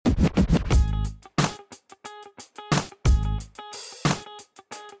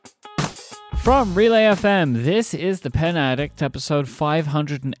From Relay FM, this is The Pen Addict, episode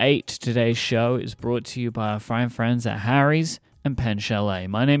 508. Today's show is brought to you by our fine friends at Harry's and Pen Chalet.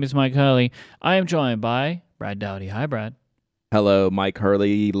 My name is Mike Hurley. I am joined by Brad Dowdy. Hi, Brad. Hello, Mike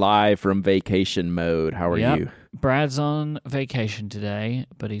Hurley, live from vacation mode. How are you? Brad's on vacation today,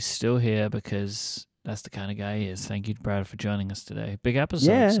 but he's still here because that's the kind of guy he is. Thank you, Brad, for joining us today. Big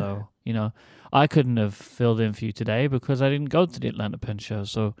episode, so, I couldn't have filled in for you today because I didn't go to the Atlanta Pen Show,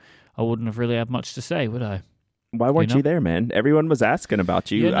 so I wouldn't have really had much to say, would I? Why weren't you there, man? Everyone was asking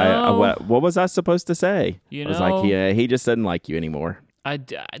about you. What was I supposed to say? I was like, he just doesn't like you anymore.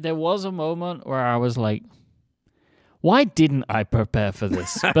 There was a moment where I was like, why didn't I prepare for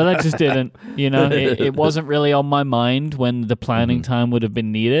this? But I just didn't. It wasn't really on my mind when the planning time would have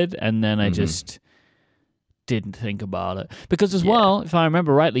been needed, and then I just didn't think about it. Because well, if I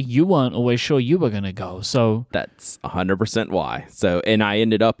remember rightly, you weren't always sure you were going to go. So that's 100% why. So, and I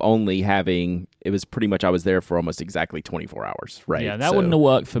ended up only having, it was pretty much, I was there for almost exactly 24 hours, right? Yeah, that wouldn't have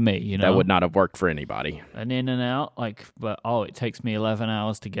worked for me, That would not have worked for anybody. And in and out, it takes me 11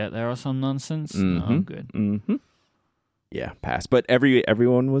 hours to get there or some nonsense. No, I'm good. Yeah, pass. But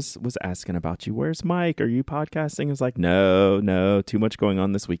everyone was asking about you. Where's Mike? Are you podcasting? I was like, no, too much going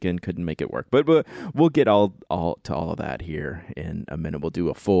on this weekend. Couldn't make it work. But we'll get all to all of that here in a minute. We'll do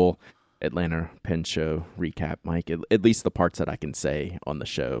a full Atlanta Pen Show recap, Mike. At least the parts that I can say on the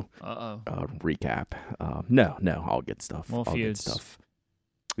show. Recap. No, all good stuff. More all feuds. Good stuff.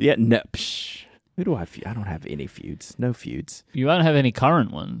 Yeah, no. Psh, who do I feud? I don't have any feuds. No feuds. You won't have any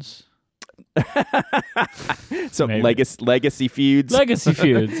current ones. Some legacy feuds. Legacy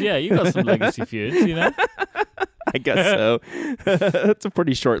feuds. Yeah, you got some legacy feuds, I guess so. It's a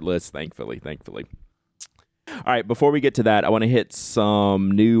pretty short list, thankfully. All right, before we get to that, I want to hit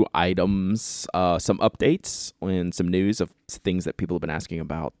some new items, some updates, and some news of things that people have been asking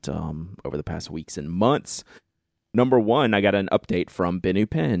about over the past weeks and months. Number one, I got an update from Benu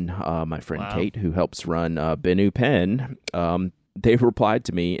Pen, my friend Kate, who helps run Benu Pen. They replied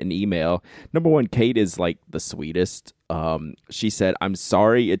to me an email. Number one, Kate is like the sweetest. She said, "I'm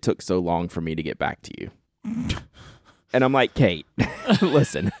sorry it took so long for me to get back to you." And I'm like, Kate,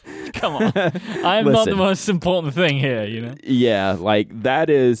 listen. Come on. I'm not the most important thing here, Yeah, that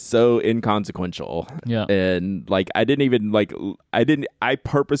is so inconsequential. Yeah. And I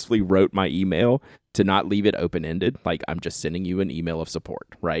purposefully wrote my email to not leave it open-ended. I'm just sending you an email of support,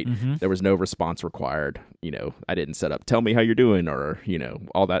 right? Mm-hmm. There was no response required. I didn't set up, tell me how you're doing, or,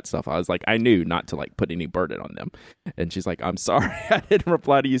 all that stuff. I was like, I knew not to put any burden on them. And she's like, I'm sorry I didn't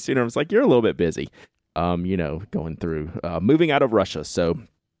reply to you sooner. I was like, you're a little bit busy, going through, moving out of Russia. So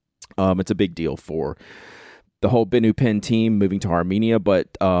it's a big deal for the whole Benu Pen team moving to Armenia.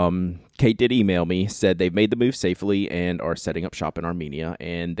 But Kate did email me, said they've made the move safely and are setting up shop in Armenia.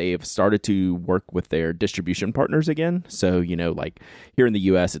 And they have started to work with their distribution partners again. So, here in the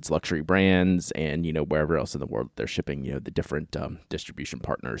U.S., it's luxury brands, and, wherever else in the world they're shipping, the different distribution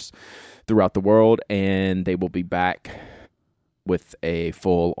partners throughout the world. And they will be back with a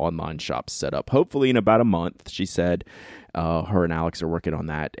full online shop set up, hopefully in about a month, she said. Her and Alex are working on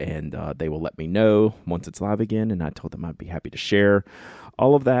that, and they will let me know once it's live again. And I told them I'd be happy to share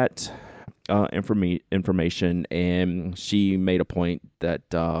all of that information. And she made a point that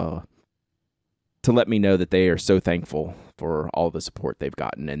to let me know that they are so thankful for all the support they've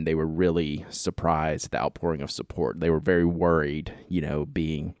gotten, and they were really surprised at the outpouring of support. They were very worried,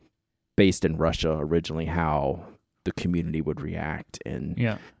 being based in Russia originally, how the community would react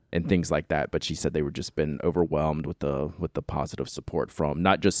and things like that. But she said they were just been overwhelmed with the positive support from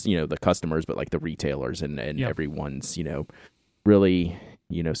not just, the customers, but the retailers and everyone's, really,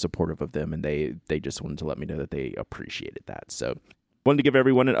 supportive of them. And they just wanted to let me know that they appreciated that. So wanted to give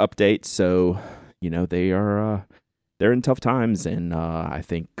everyone an update. So, they're in tough times, and I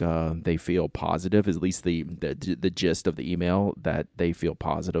think they feel positive, at least the gist of the email, that they feel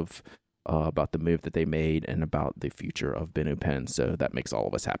positive about the move that they made and about the future of Benu Pen. So that makes all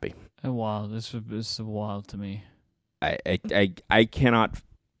of us happy. Oh, wow. This is wild to me. I cannot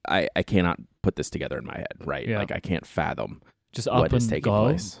put this together in my head, right? Yeah. I can't fathom just what up is and taking go.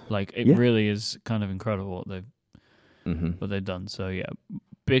 place. It really is kind of incredible what they've done. So yeah,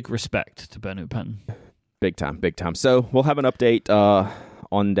 big respect to Benu Pen. Big time. So we'll have an update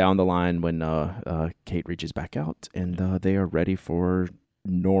on down the line when Kate reaches back out, and they are ready for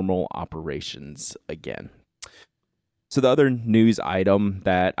normal operations again. So the other news item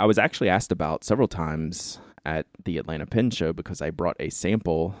that I was actually asked about several times at the Atlanta Pen Show, because I brought a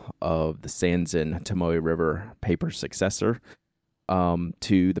sample of the Sanzen Tomoe River paper successor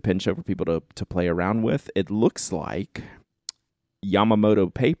to the Pen Show for people to play around with. It looks like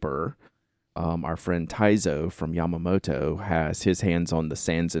Yamamoto paper our friend Taizo from Yamamoto has his hands on the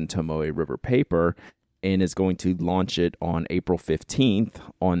Sanzen Tomoe River paper and is going to launch it on April 15th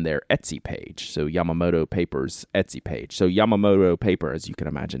on their Etsy page. So Yamamoto Paper's Etsy page. So Yamamoto Paper, as you can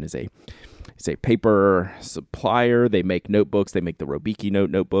imagine, is a paper supplier. They make notebooks. They make the Robiki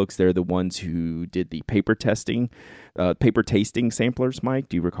notebooks. They're the ones who did the paper tasting samplers, Mike.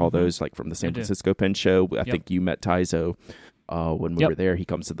 Do you recall those, like from the San Francisco Pen Show? I think you met Taizo when we were there. He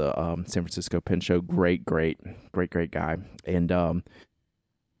comes to the San Francisco Pen Show. Great guy. And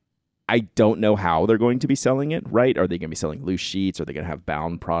I don't know how they're going to be selling it, right? Are they going to be selling loose sheets? Are they going to have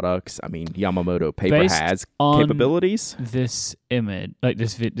bound products? I mean, Yamamoto Paper has capabilities. This image, like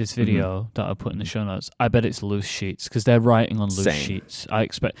this video that I put in the show notes, I bet it's loose sheets because they're writing on loose sheets. I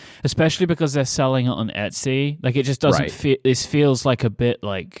expect, especially because they're selling it on Etsy. Like it just doesn't feel. This feels like a bit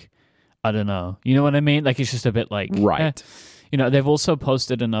like, I don't know. You know what I mean? Like it's just a bit like right. You know, they've also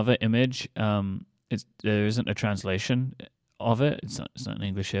posted another image. There isn't a translation of it. It's not in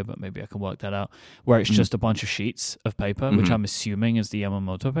English here, but maybe I can work that out. Where it's just a bunch of sheets of paper, which I'm assuming is the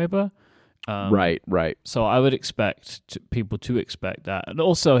Yamamoto paper. Right. So I would expect people to expect that. And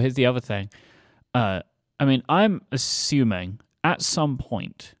also, here's the other thing. I mean, I'm assuming at some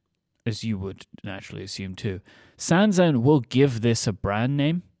point, as you would naturally assume too, Sanzen will give this a brand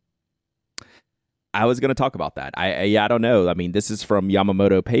name. I was going to talk about that. I don't know. I mean, this is from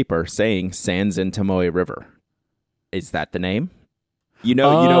Yamamoto Paper saying Sanzen Tomoe River. Is that the name? You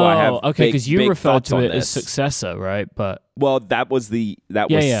know, I have because you referred to it as successor, right? But that was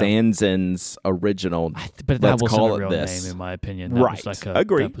Sanzen's original. But that wasn't a real name, in my opinion. That was like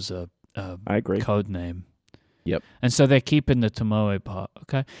agree. That was a I agree. Code name. Yep. And so they're keeping the Tomoe part.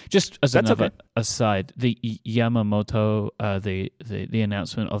 Okay. Just as another aside, the Yamamoto, the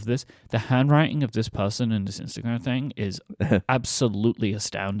announcement of this, the handwriting of this person in this Instagram thing is absolutely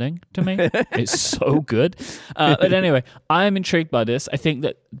astounding to me. It's so good. But anyway, I'm intrigued by this. I think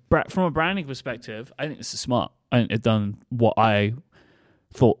that from a branding perspective, I think this is smart. I think they've done what I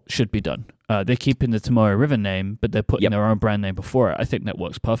thought should be done. They're keeping the Tomoe River name, but they're putting their own brand name before it. I think that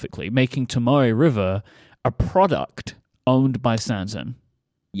works perfectly. Making Tomoe River a product owned by Sanzen.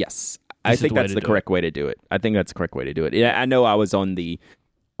 Yes. I think that's the correct way to do it. I think that's the correct way to do it. Yeah, I know I was on the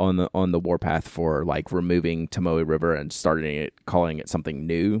warpath for like removing Tomoe River and calling it something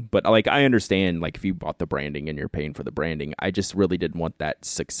new. But like I understand, like if you bought the branding and you're paying for the branding, I just really didn't want that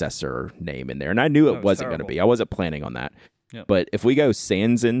successor name in there. And I knew it wasn't going to be. I wasn't planning on that. Yep. But if we go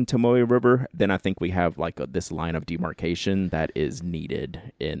Sanzen Tomoe River, then I think we have like this line of demarcation that is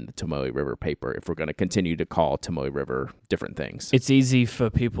needed in the Tomoe River paper if we're going to continue to call Tomoe River different things. It's easy for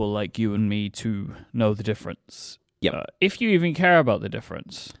people like you and me to know the difference. Yep. If you even care about the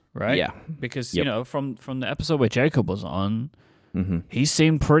difference, right? Yeah. Because, you know, from the episode where Jacob was on, he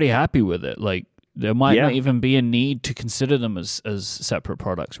seemed pretty happy with it. Like, there might not even be a need to consider them as separate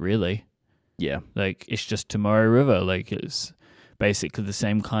products, really. Yeah. Like, it's just Tomoe River. Like, it's basically the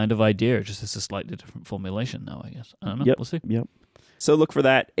same kind of idea, just it's a slightly different formulation now, I guess. I don't know. Yep. We'll see. Yep. So look for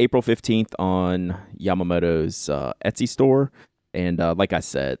that April 15th on Yamamoto's Etsy store. And like I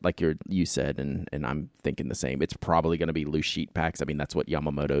said, like you said, and I'm thinking the same, it's probably going to be loose sheet packs. I mean, that's what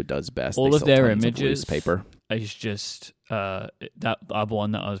Yamamoto does best. All of their images paper is just that other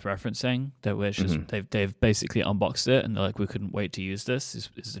one that I was referencing, that was just they've basically unboxed it and they're like, we couldn't wait to use this. Is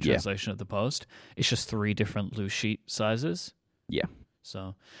the translation of the post. It's just 3 different loose sheet sizes. Yeah.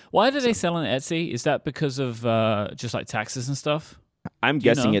 So why do they sell on Etsy? Is that because of just like taxes and stuff? I'm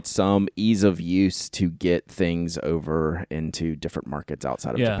guessing it's some ease of use to get things over into different markets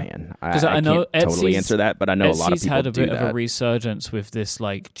outside of Japan. I know can't totally answer that, but I know Etsy's a lot of people had a bit of a resurgence with this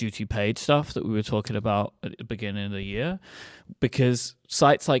like duty paid stuff that we were talking about at the beginning of the year, because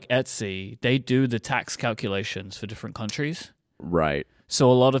sites like Etsy, they do the tax calculations for different countries. Right. So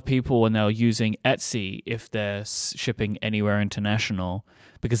a lot of people are now using Etsy if they're shipping anywhere international,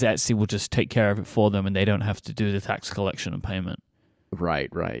 because Etsy will just take care of it for them and they don't have to do the tax collection and payment. Right,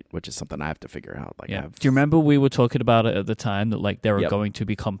 which is something I have to figure out. Like, do you remember we were talking about it at the time that like there are going to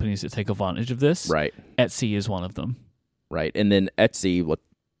be companies that take advantage of this? Right. Etsy is one of them. Right, and then Etsy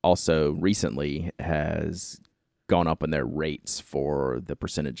also recently has gone up in their rates for the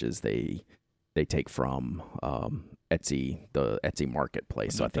percentages they take from Etsy, the Etsy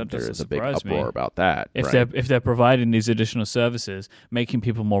marketplace. So I think there is a big uproar about that. If they're providing these additional services, making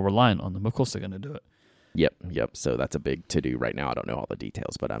people more reliant on them, of course they're going to do it. Yep. So that's a big to do right now. I don't know all the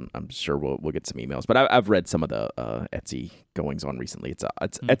details, but I'm sure we'll get some emails. But I've read some of the Etsy goings on recently.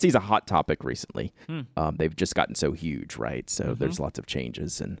 Etsy's a hot topic recently. They've just gotten so huge, right? So there's lots of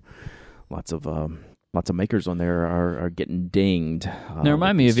changes and lots of Lots of makers on there are getting dinged. They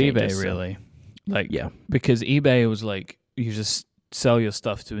remind me of with these eBay, changes, so- really. Like, Yeah. because eBay was like, you just sell your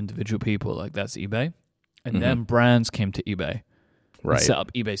stuff to individual people. Like, that's eBay. And then brands came to eBay and Right. set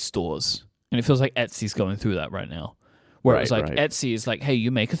up eBay stores. And it feels like Etsy's going through that right now. Where it's like, Right. Etsy is like, hey,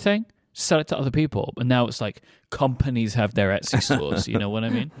 you make a thing, sell it to other people. And now it's like companies have their Etsy stores. You know what I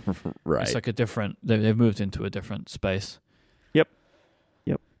mean? Right. It's like a different, they've moved into a different space. Yep.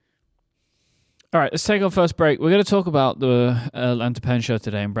 All right, let's take our first break. We're going to talk about the Atlanta Pen Show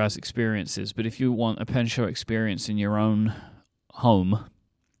today and Brad's experiences. But if you want a Pen Show experience in your own home,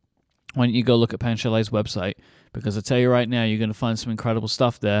 why don't you go look at Pen Chalet's website? Because I tell you right now, you're going to find some incredible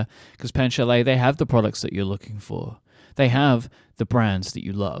stuff there. Because Pen Chalet, they have the products that you're looking for. They have the brands that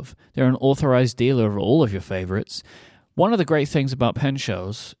you love. They're an authorized dealer of all of your favorites. One of the great things about pen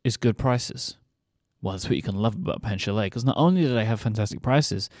shows is good prices. Well, that's what you can love about Pen Chalet, because not only do they have fantastic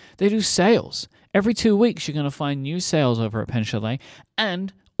prices, they do sales. Every 2 weeks, you're going to find new sales over at Pen Chalet,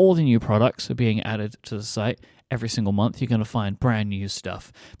 and all the new products are being added to the site. Every single month, you're going to find brand new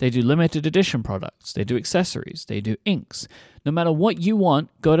stuff. They do limited edition products. They do accessories. They do inks. No matter what you want,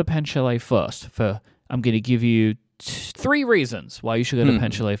 go to Pen Chalet first. I'm going to give you 3 reasons why you should go to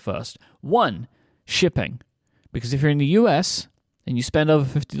Pen Chalet first. 1, shipping. Because if you're in the US and you spend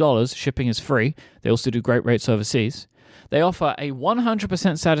over $50, shipping is free. They also do great rates overseas. They offer a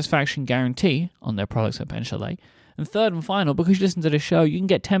 100% satisfaction guarantee on their products at Pen Chalet. And third and final, because you listen to the show, you can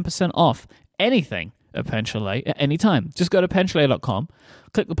get 10% off anything at Pen Chalet at any time. Just go to penchalet.com,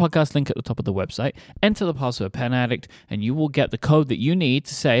 click the podcast link at the top of the website, enter the password Pen Addict, and you will get the code that you need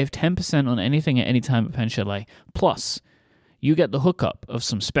to save 10% on anything at any time at Pen Chalet. Plus, you get the hookup of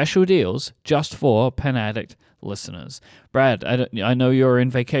some special deals just for Pen Addict listeners. Brad, I know you're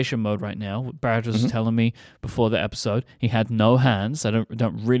in vacation mode right now. Brad was telling me before the episode he had no hands. I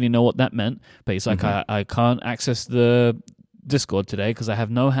don't really know what that meant, but he's like, I can't access the Discord today because I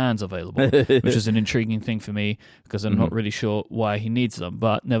have no hands available, which is an intriguing thing for me because I'm not really sure why he needs them.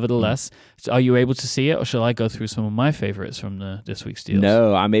 But nevertheless, are you able to see it, or shall I go through some of my favorites from this week's deals?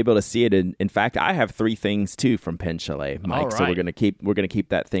 No, I'm able to see it. In fact, I have 3 things too from Pen Chalet, Mike. All So we're right. gonna keep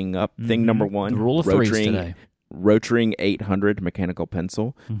that thing up. Thing number 1, The rule of threes today. Rotring 800 mechanical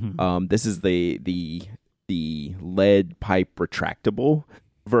pencil. This is the lead pipe retractable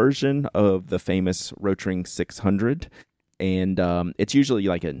version of the famous Rotring 600. And it's usually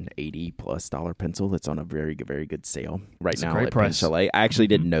like an $80+ pencil that's on a very good sale right It's a now great at price. Pen Chalet. I actually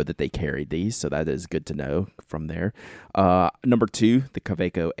didn't know that they carried these, so that is good to know from there. Number 2, the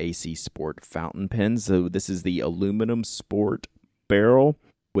Kaweco AC Sport fountain pen. So this is the aluminum sport barrel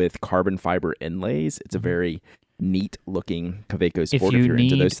with carbon fiber inlays. It's a very neat looking Kaweco Sport if you're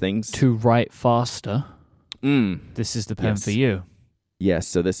into those things. To write faster, this is the pen Yes. for you. Yes,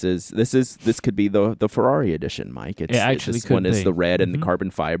 so this could be the Ferrari edition, Mike. This could one is be. the red and the carbon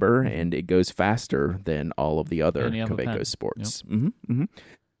fiber, and it goes faster than all of the other Any other Kaweco pen. Sports.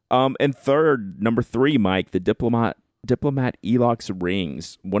 And third, number 3, Mike, the Diplomat Elox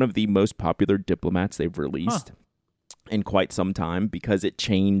rings, one of the most popular Diplomats they've released in quite some time because it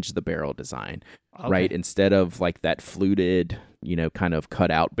changed the barrel design. Okay. Right, instead of like that fluted, kind of cut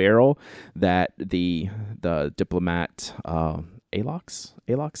out barrel, that the Diplomat Alox,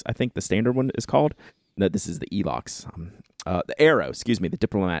 I think the standard one is called. No, this is the Elox. The Aero, excuse me, the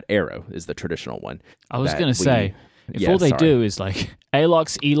Diplomat Aero is the traditional one. I was that going to we- say, if Yeah, all they sorry. do is like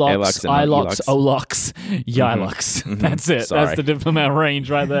Alox, Elox, Alox and Ilox, Elox. Olox, Yilox. That's it. Sorry. That's the Diplomat range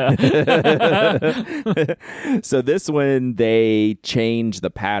right there. So this one, they changed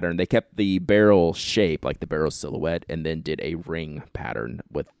the pattern. They kept the barrel shape, like the barrel silhouette, and then did a ring pattern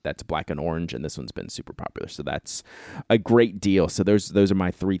that's black and orange, and this one's been super popular. So that's a great deal. So those are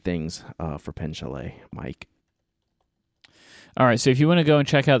my 3 things for Pen Chalet, Mike. All right, so if you want to go and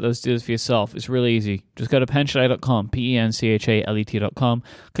check out those deals for yourself, it's really easy. Just go to penchalet.com, penchalet.com,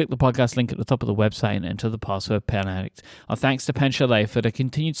 click the podcast link at the top of the website, and enter the password Pen Addict. Our thanks to Pen Chalet for the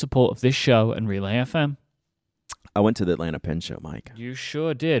continued support of this show and Relay FM. I went to the Atlanta Pen Show, Mike. You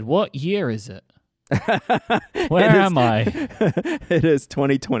sure did. What year is it? Where am I? It is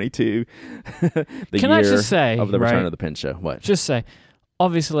 2022. The Can year I just say, of the return right? of the Pen Show. What? Just say,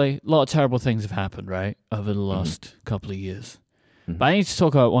 obviously, a lot of terrible things have happened, right, over the last couple of years. But I need to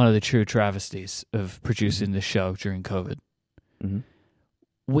talk about one of the true travesties of producing this show during COVID.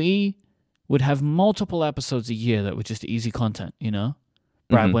 We would have multiple episodes a year that were just easy content,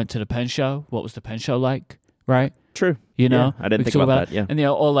 Brad went to the Pen Show. What was the Pen Show like, right? True. You know? Yeah, I didn't We think talk about that. Yeah. And,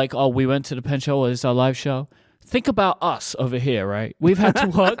 or like, we went to the Pen Show. It's our live show. think about us over here, right? We've had to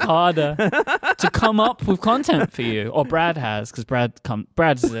work harder to come up with content for you, or Brad has, because Brad's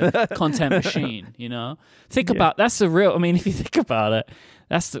a content machine. Think about that's the real. I mean, if you think about it,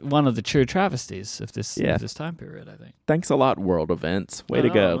 that's one of the true travesties of this time period, I think. Thanks a lot, World Events. Way to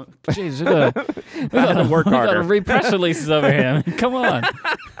go. Jeez, we got to work harder. We got to read press releases over here. I mean, come on.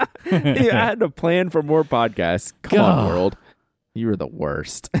 I had to plan for more podcasts. Come on, World. You were the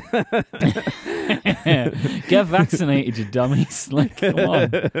worst. Get vaccinated, you dummies. Like, come on.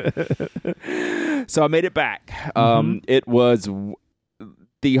 So I made it back. It was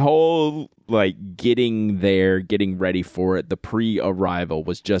the whole, like, getting there, getting ready for it. The pre-arrival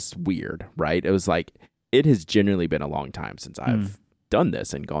was just weird, right? It was like, it has genuinely been a long time since I've done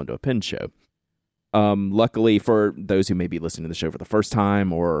this and gone to a pen show. Luckily for those who may be listening to the show for the first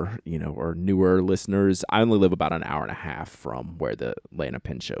time or newer listeners, I only live about an hour and a half from where the Atlanta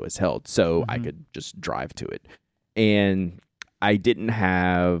Pen Show is held. So I could just drive to it. And I didn't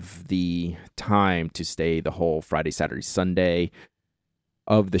have the time to stay the whole Friday, Saturday, Sunday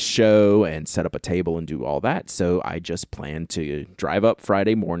of the show and set up a table and do all that. So I just planned to drive up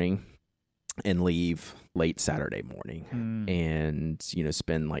Friday morning and leave late Saturday morning and,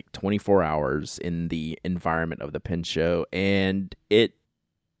 spend like 24 hours in the environment of the pen show. And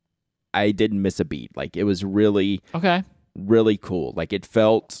I didn't miss a beat. Like, it was really, really cool. Like, it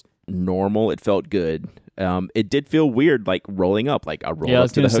felt normal. It felt good. It did feel weird, like rolling up, like I rolled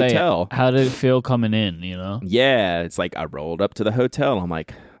up to the hotel. How did it feel coming in, Yeah. It's like I rolled up to the hotel. I'm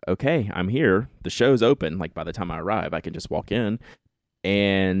like, okay, I'm here. The show's open. Like, by the time I arrive, I can just walk in.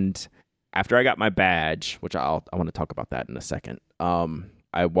 And after I got my badge, which I want to talk about that in a second,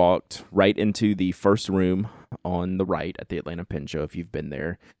 I walked right into the first room on the right at the Atlanta Pen Show. If you've been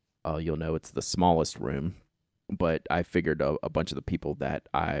there, you'll know it's the smallest room. But I figured a bunch of the people that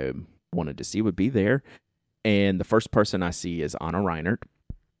I wanted to see would be there. And the first person I see is Anna Reinert,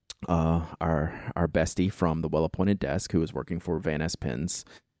 our bestie from the Well-Appointed Desk, who was working for Van Ness Pens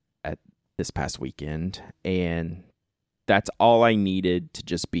at this past weekend. And that's all I needed to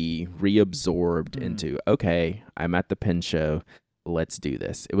just be reabsorbed into, okay, I'm at the pen show. Let's do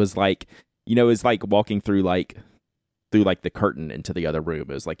this. It was like, it was like walking through the curtain into the other room.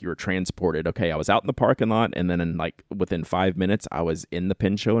 It was like you were transported. Okay, I was out in the parking lot, and then within 5 minutes, I was in the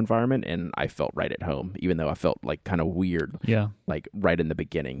pen show environment, and I felt right at home, even though I felt like kind of weird, like right in the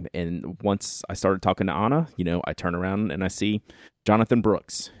beginning. And once I started talking to Anna, I turn around and I see Jonathan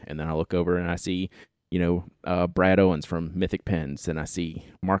Brooks, and then I look over and I see Brad Owens from Mythic Pens, and I see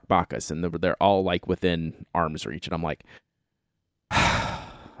Mark Bacchus, and they're all like within arm's reach, and I'm like,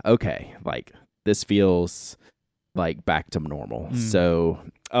 okay, like this feels like back to normal. So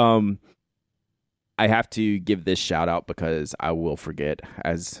I have to give this shout out because I will forget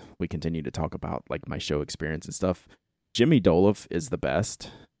as we continue to talk about like my show experience and stuff. Jimmy Dolev is the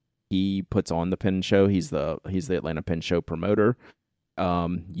best. He puts on the pen show. He's the Atlanta Pen Show promoter.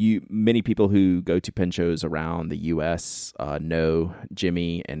 Many people who go to pen shows around the U.S. Know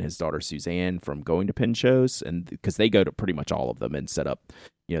Jimmy and his daughter Suzanne from going to pen shows, and because they go to pretty much all of them and set up,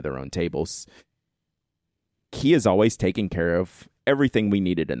 their own tables. He has always taken care of everything we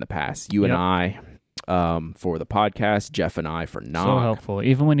needed in the past. You and I, for the podcast, Jeff and I for Knock. So helpful,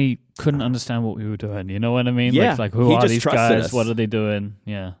 even when he couldn't understand what we were doing. You know what I mean? Yeah, like who are these guys? Us. What are they doing?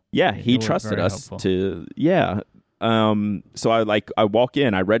 Yeah, he trusted us to. Yeah. So I walk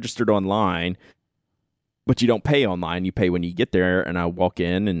in, I registered online, but you don't pay online. You pay when you get there. And I walk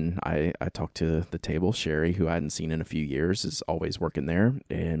in and I talk to the table. Sherry, who I hadn't seen in a few years, is always working there.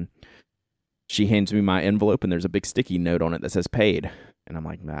 And she hands me my envelope and there's a big sticky note on it that says paid. And I'm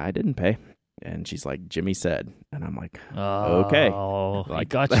like, nah, I didn't pay. And she's like, Jimmy said. And I'm like, okay. Oh, I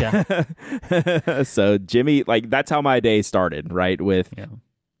gotcha. So Jimmy, like, that's how my day started, right? With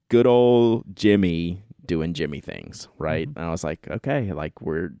good old Jimmy doing Jimmy things, right? And I was like, okay, like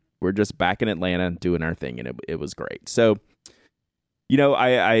we're just back in Atlanta doing our thing, and it was great. So,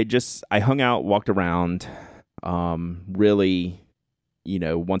 I hung out, walked around, really,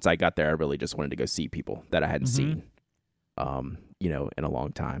 once I got there, I really just wanted to go see people that I hadn't seen, in a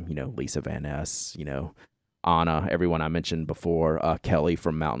long time. Lisa Van Ness, Anna, everyone I mentioned before, Kelly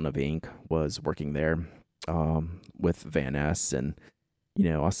from Mountain of Ink was working there, with Van Ness, and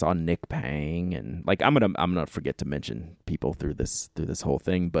I saw Nick Pang, and like I'm gonna forget to mention people through this whole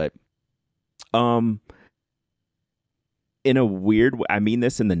thing, but in a weird way, I mean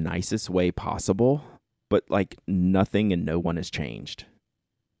this in the nicest way possible, but like nothing and no one has changed.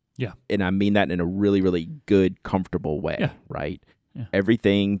 Yeah, and I mean that in a really, really good, comfortable way, right? Yeah.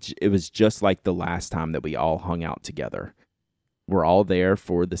 Everything, it was just like the last time that we all hung out together, we're all there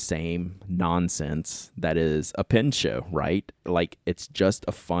for the same nonsense that is a pin show, right? Like, it's just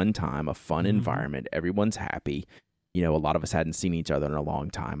a fun time, a fun environment. Everyone's happy. You know, a lot of us hadn't seen each other in a long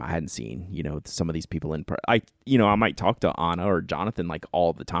time. I hadn't seen, you know, some of these people I might talk to Anna or Jonathan like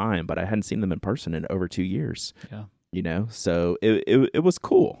all the time, but I hadn't seen them in person in over 2 years. Yeah. You know, so it was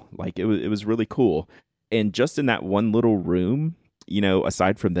cool. Like, it was really cool. And just in that one little room, you know,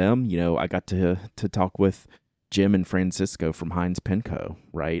 aside from them, you know, I got to talk with Jim and Francisco from Heinz Penco,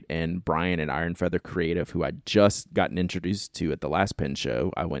 right? And Brian and Iron Feather Creative, who I'd just gotten introduced to at the last pin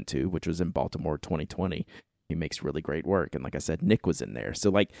show I went to, which was in Baltimore 2020. He makes really great work. And like I said, Nick was in there. So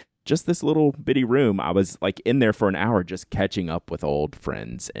like just this little bitty room, I was like in there for an hour just catching up with old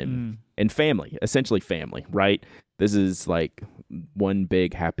friends and family, essentially family, right? This is like one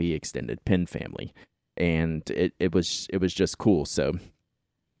big happy extended pin family. And it was just cool. So,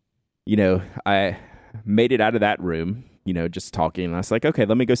 you know, I made it out of that room, you know, just talking. And I was like, okay,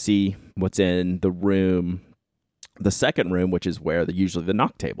 let me go see what's in the room. The second room, which is where usually the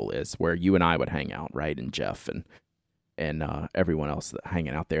knock table is, where you and I would hang out, right? And Jeff and everyone else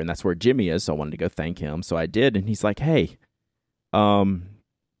hanging out there. And that's where Jimmy is, so I wanted to go thank him. So I did, and he's like, hey,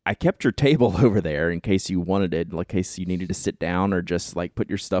 I kept your table over there in case you wanted it, in case you needed to sit down or just, like, put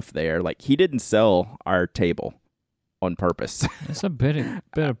your stuff there. Like, he didn't sell our table on purpose. It's a bit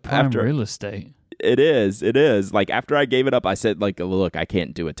of prime real estate. It is. Like, after I gave it up, I said, like, look, I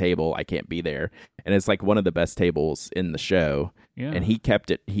can't do a table. I can't be there. And it's like one of the best tables in the show. Yeah. And he kept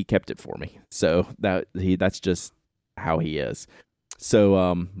it for me. So that's just how he is.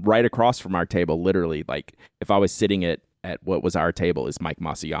 So right across from our table, literally, like, if I was sitting at what was our table is Mike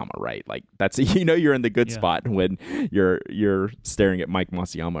Masayama, right? Like, that's, you know, you're in the good spot when you're staring at Mike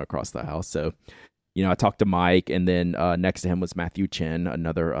Masayama across the house. So, you know, I talked to Mike, and then next to him was Matthew Chen,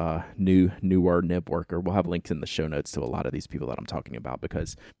 another newer nib worker. We'll have links in the show notes to a lot of these people that I'm talking about,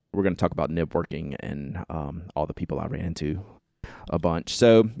 because we're going to talk about nib working and all the people I ran into a bunch.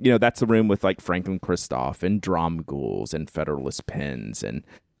 So, you know, that's the room with like Franklin Christoph and Drum Ghouls and Federalist Pins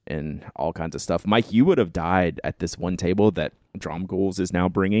and all kinds of stuff. Mike, you would have died at this one table that Drum Ghouls is now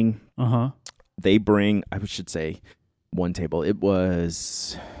bringing. They bring, I should say, one table. It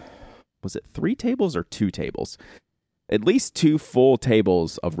was it 3 tables or 2 tables? At least 2 full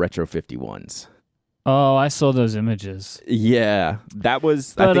tables of Retro 51s. Oh, I saw those images. Yeah, that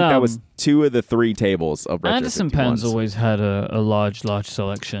was, I think that was 2 of the 3 tables of Retro Anderson 51s. Pens always had a large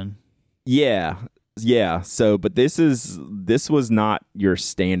selection. Yeah. So, but this was not your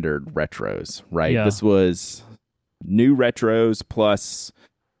standard retros, right? Yeah. This was new retros plus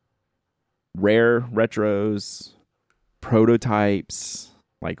rare retros, prototypes,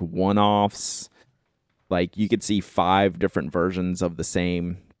 like one-offs. Like, you could see 5 different versions of the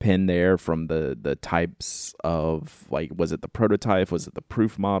same pin there, from the types of, like, was it the prototype, was it the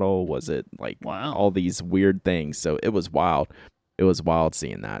proof model, was it like all these weird things. So it was wild. It was wild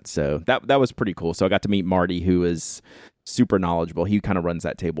seeing that. So that was pretty cool. So I got to meet Marty, who is super knowledgeable. He kind of runs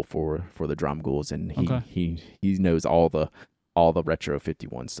that table for the Drum Ghouls, and he knows all the Retro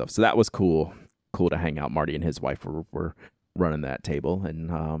 51 stuff. So that was cool to hang out. Marty and his wife were running that table,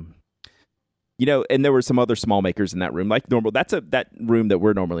 and you know, and there were some other small makers in that room, like normal. That room that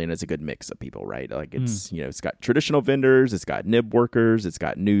we're normally in is a good mix of people, right? Like, it's you know, it's got traditional vendors, it's got nib workers, it's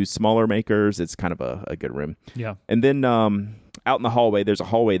got new smaller makers. It's kind of a good room. Yeah. And then out in the hallway, there's a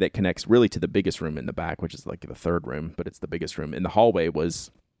hallway that connects really to the biggest room in the back, which is like the third room, but it's the biggest room. In the hallway was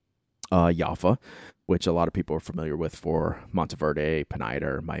Jaffa, which a lot of people are familiar with for Monteverde,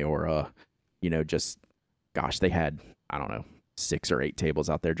 Pineider, Mayora. You know, just, gosh, they had, I don't know, 6 or 8 tables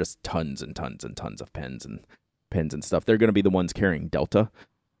out there, just tons and tons and tons of pens and stuff. They're going to be the ones carrying Delta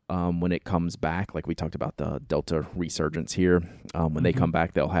when it comes back. Like, we talked about the Delta resurgence here. When they come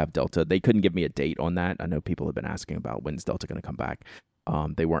back, they'll have Delta. They couldn't give me a date on that. I know people have been asking about when's Delta going to come back.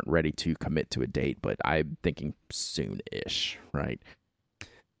 They weren't ready to commit to a date, but I'm thinking soon-ish, right?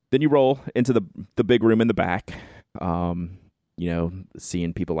 Then you roll into the big room in the back, you know,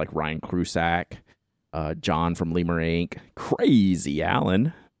 seeing people like Ryan Krusak, John from Lemur Inc., Crazy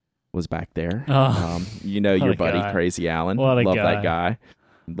Allen was back there. You know, your buddy, guy. Crazy Allen. Love that guy.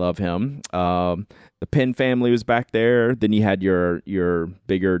 Love him. The Penn family was back there. Then you had your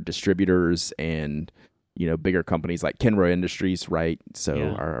bigger distributors and, you know, bigger companies like Kenroy Industries, right?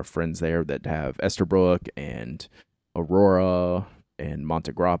 So our friends there that have Esterbrook and Aurora and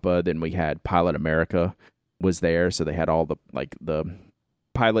Montegrappa. Then we had Pilot America was there. So they had all the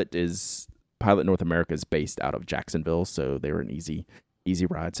Pilot North America is based out of Jacksonville. So they were an easy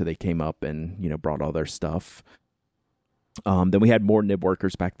ride. So they came up and, you know, brought all their stuff. Then we had more nib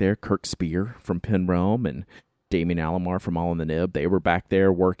workers back there. Kirk Spear from Pin Realm and Damien Alomar from All in the Nib. They were back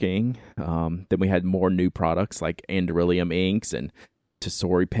there working. Then we had more new products like Andurilium inks and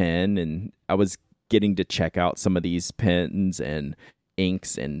Tesori pen, and I was getting to check out some of these pens and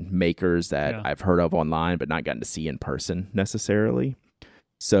inks and makers that I've heard of online but not gotten to see in person necessarily.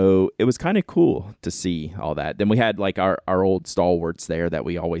 So it was kind of cool to see all that. Then we had like our old stalwarts there that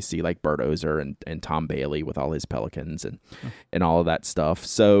we always see, like Bert Ozer and Tom Bailey with all his Pelicans and all of that stuff.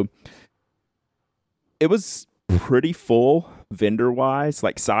 So it was pretty full vendor-wise,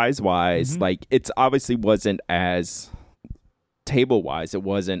 like size-wise. Like it's obviously wasn't as table-wise, it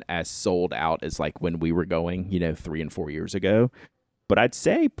wasn't as sold out as like when we were going, 3 and 4 years ago. But I'd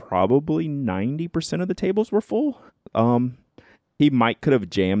say probably 90% of the tables were full. He could have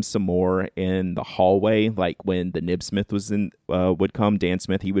jammed some more in the hallway, like when the Nibsmith would come, Dan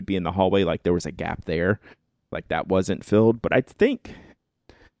Smith, he would be in the hallway, like there was a gap there, like that wasn't filled. But I think,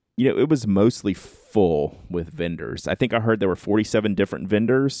 it was mostly full with vendors. I think I heard there were 47 different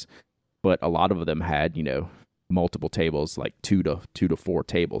vendors, but a lot of them had, multiple tables, like two to four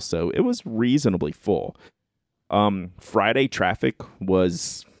tables. So it was reasonably full. Friday traffic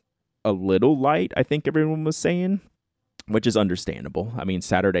was a little light, I think everyone was saying, which is understandable. I mean,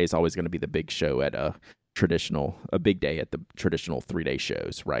 Saturday is always going to be the big show at a big day at the traditional 3-day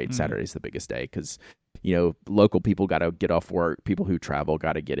shows, right? Saturday's the biggest day because, local people got to get off work. People who travel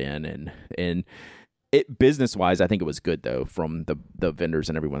got to get in. And it business-wise, I think it was good, though, from the vendors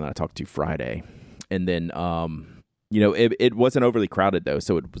and everyone that I talked to Friday. And then, it wasn't overly crowded, though,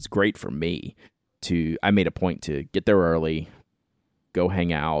 so it was great for me. I made a point to get there early, go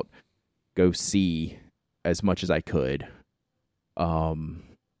hang out, go see as much as I could. Did a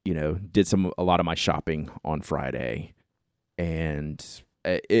lot of my shopping on Friday, and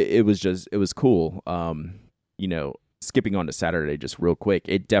it was cool. Skipping on to Saturday just real quick,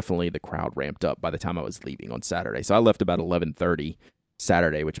 the crowd ramped up by the time I was leaving on Saturday. So I left about 11:30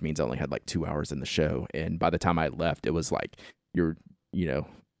 Saturday, which means I only had like 2 hours in the show. And by the time I left, it was like you're,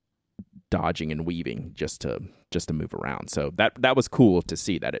 dodging and weaving just to move around. So that was cool to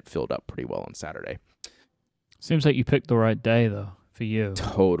see that it filled up pretty well on Saturday. Seems like you picked the right day though for you.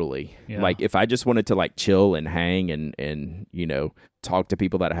 Totally. Yeah. Like if I just wanted to like chill and hang and talk to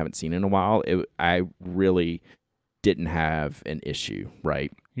people that I haven't seen in a while, I really didn't have an issue,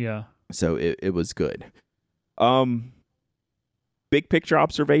 right? Yeah. So it was good. Big picture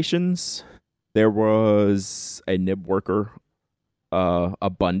observations. There was a nib worker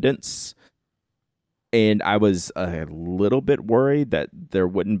abundance. And I was a little bit worried that there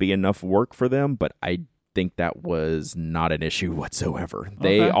wouldn't be enough work for them, but I think that was not an issue whatsoever.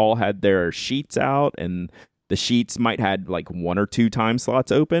 They all had their sheets out, and the sheets might had like 1 or 2 time slots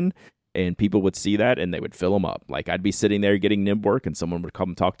open, and people would see that and they would fill them up. Like I'd be sitting there getting nib work, and someone would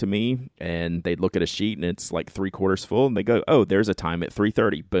come talk to me, and they'd look at a sheet and it's like 3/4 full, and they go, "Oh, there's a time at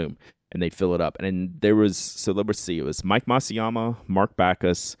 3:30." Boom. And they'd fill it up. And there was, let's see, it was Mike Masayama, Mark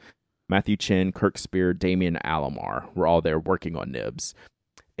Backus, Matthew Chen, Kirk Spear, Damien Alomar were all there working on nibs.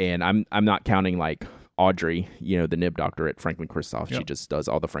 And I'm not counting like Audrey, the nib doctor at Franklin Christoph. Yep. She just does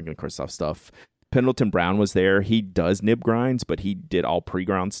all the Franklin Christoph stuff. Pendleton Brown was there. He does nib grinds, but he did all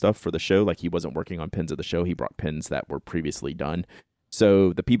pre-ground stuff for the show. Like he wasn't working on pins of the show. He brought pins that were previously done.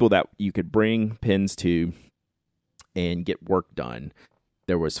 So the people that you could bring pins to and get work done,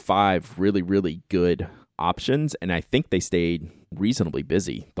 there was 5 really, really good options, and I think they stayed reasonably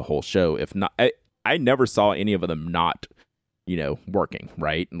busy the whole show. If not, I never saw any of them not, working,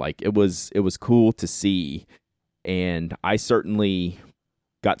 right? Like it was cool to see, and I certainly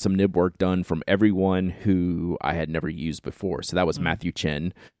got some nib work done from everyone who I had never used before. So that was Matthew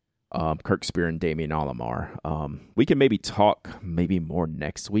Chen, Kirk Spear, and Damien Alomar. We can maybe talk more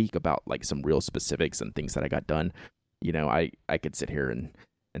next week about like some real specifics and things that I got done. I could sit here and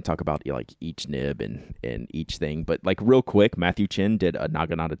talk about like each nib and each thing. But like real quick, Matthew Chen did a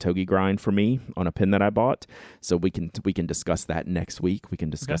Naginata Togi grind for me on a pin that I bought. So we can discuss that next week. We can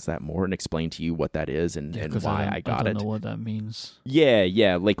discuss that more and explain to you what that is and why I got it. I don't know what that means.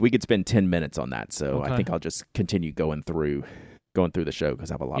 Yeah. Like we could spend 10 minutes on that. So I think I'll just continue going through the show because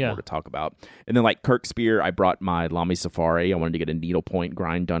I have a lot more to talk about. And then like Kirk Spear, I brought my Lamy Safari. I wanted to get a needlepoint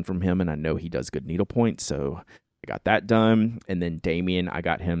grind done from him, and I know he does good needlepoint, so I got that done. And then Damien, I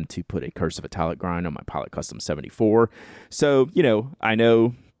got him to put a Cursive Italic grind on my Pilot Custom 74. So, I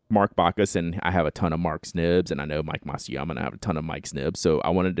know Mark Bacchus, and I have a ton of Mark's nibs, and I know Mike Masayama, and I have a ton of Mike's nibs. So I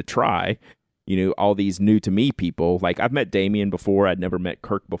wanted to try, all these new to me people. Like I've met Damien before. I'd never met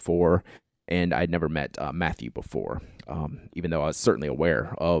Kirk before, and I'd never met Matthew before, even though I was certainly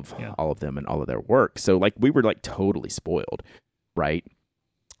aware of all of them and all of their work. So like we were like totally spoiled, right?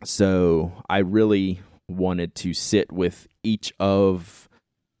 So I really wanted to sit with each of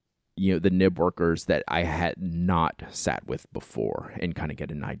the nib workers that I had not sat with before and kind of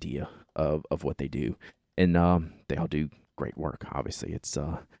get an idea of what they do. And they all do great work. Obviously, it's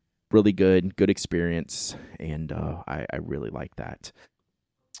really good experience, and I really like that.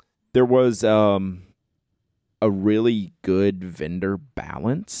 There was a really good vendor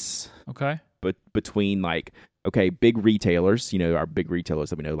balance. Okay. But between big retailers, our big retailers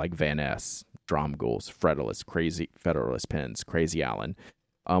that we know, like Van Ness, Dromgoole, Federalist Pens, Crazy Allen.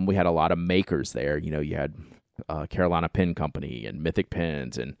 We had a lot of makers there. You had Carolina Pen Company and Mythic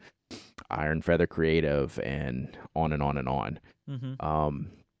Pens and Iron Feather Creative and on and on and on. Mm-hmm.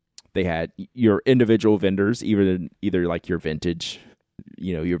 They had your individual vendors, either like your vintage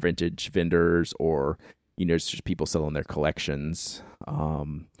vendors, or just people selling their collections.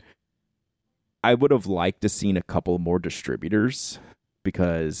 I would have liked to seen a couple more distributors,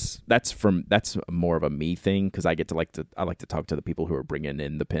 because that's more of a me thing, because I like to talk to the people who are bringing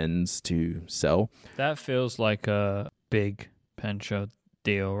in the pens to sell. That feels like a big pen show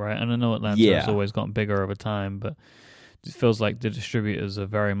deal, right? And I know Atlanta has always gotten bigger over time, but it feels like the distributors are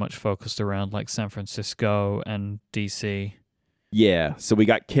very much focused around like San Francisco and DC. Yeah, so we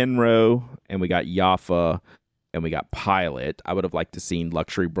got Kenro and we got Yafa and we got Pilot. I would have liked to seen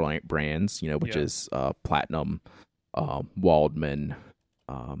luxury brands, which is Platinum, Waldman,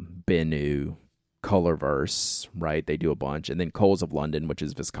 Benu, Colorverse, right? They do a bunch. And then Coles of London, which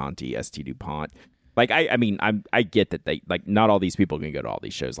is Visconti, ST DuPont. I get that they, not all these people can go to all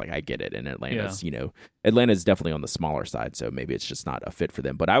these shows. I get it. And Atlanta's, Atlanta's definitely on the smaller side, so maybe it's just not a fit for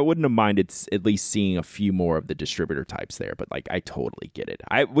them. But I wouldn't have minded at least seeing a few more of the distributor types there. But I totally get it.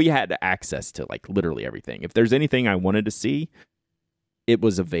 We had access to literally everything. If there's anything I wanted to see, it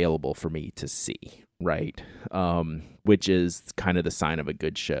was available for me to see, right? Which is kind of the sign of a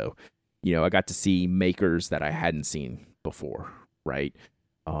good show. I got to see makers that I hadn't seen before, right?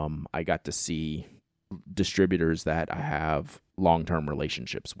 I got to see distributors that I have long-term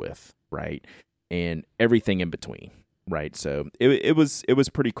relationships with, right? And everything in between, right? So it was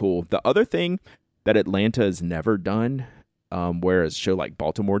pretty cool. The other thing that Atlanta has never done, whereas a show like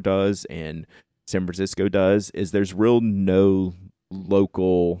Baltimore does and San Francisco does, is there's no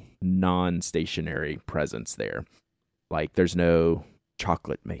local non-stationary presence there. There's no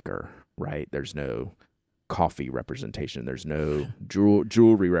chocolate maker, right? There's no coffee representation. There's no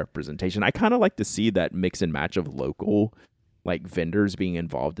jewelry representation. I kind of like to see that mix and match of local vendors being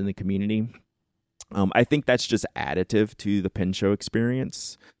involved in the community. I think that's just additive to the pen show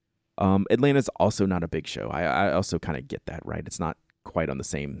experience. Atlanta's also not a big show. I also kind of get that, right? It's not quite on the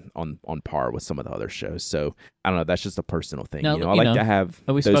same on par with some of the other shows. So I don't know. That's just a personal thing. Now, I like to have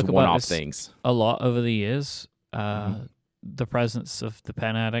those one-off things. A lot over the years. The presence of the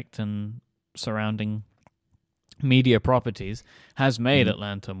Pen Addict and surrounding media properties has made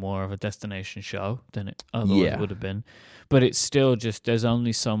Atlanta more of a destination show than it otherwise would have been. But it's still just, there's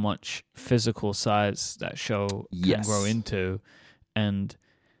only so much physical size that show can grow into. And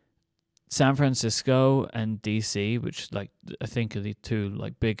San Francisco and DC, which I think are the two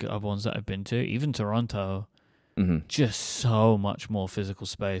big other ones that I've been to, even Toronto, just so much more physical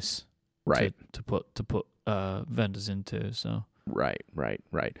space, right? To put vendors into. So right.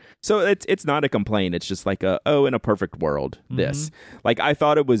 So it's not a complaint. It's just in a perfect world, this. I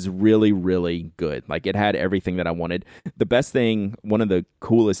thought it was really, really good. It had everything that I wanted. The best thing, one of the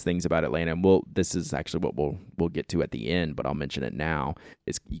coolest things about Atlanta, and this is actually what we'll get to at the end, but I'll mention it now,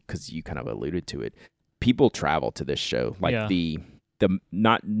 is because you kind of alluded to it. People travel to this show, the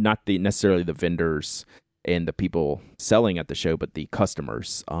not necessarily the vendors and the people selling at the show, but the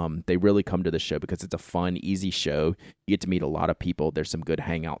customers. They really come to the show because it's a fun, easy show. You get to meet a lot of people. There's some good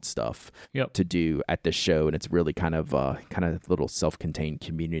hangout stuff to do at the show, and it's really kind of little self-contained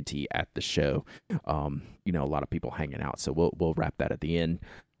community at the show. A lot of people hanging out. So we'll wrap that at the end.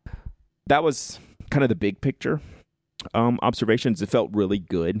 That was kind of the big picture observations. It felt really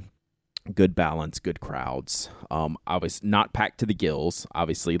good. Good balance, good crowds. I was not packed to the gills,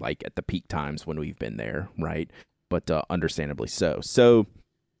 obviously, at the peak times when we've been there, right? But understandably so. So,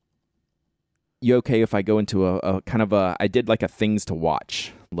 you okay if I go into a kind of I did a things to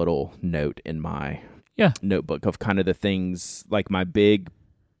watch little note in my notebook of kind of the things, that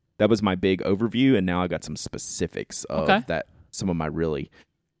was my big overview, and now I got some specifics of that, some of my really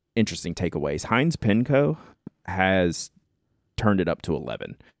interesting takeaways. Heinz Pen Co. has turned it up to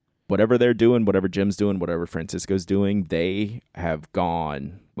 11. Whatever they're doing, whatever Jim's doing, whatever Francisco's doing, they have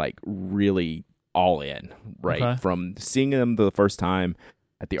gone really all in, right? Okay. From seeing them the first time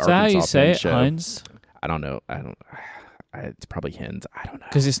at the Arkansas Pen Show. Heinz? I don't know. It's probably Heinz. I don't know.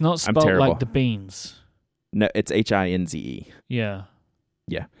 Because it's not spelled like the beans. No, it's Hinze. Yeah.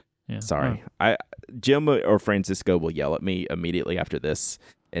 Yeah. Yeah. Sorry. Oh. Jim or Francisco will yell at me immediately after this,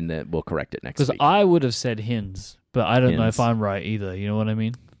 and then we'll correct it next Because week. I would have said Hins, but I don't know Hins. if I'm right either. You know what I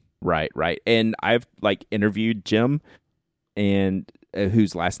mean? Right. And I've like interviewed Jim, and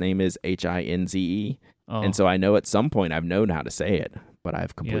whose last name is Hinze. Oh. And so I know at some point I've known how to say it, but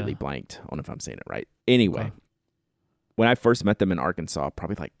I've completely blanked on if I'm saying it right. Anyway, when I first met them in Arkansas,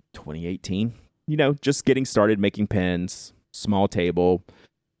 probably like 2018, just getting started making pens, small table,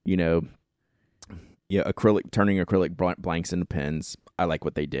 turning acrylic blanks into pens. I like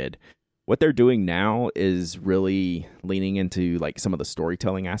what they did. What they're doing now is really leaning into like some of the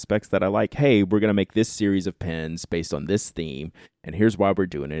storytelling aspects that I like. Hey, we're going to make this series of pens based on this theme, and here's why we're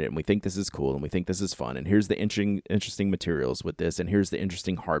doing it, and we think this is cool, and we think this is fun, and here's the interesting materials with this, and here's the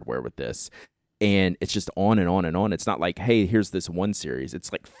interesting hardware with this. And it's just on and on and on. It's not like, hey, here's this one series.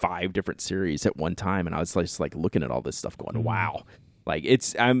 It's like 5 different series at one time, and I was just like looking at all this stuff going, wow. Like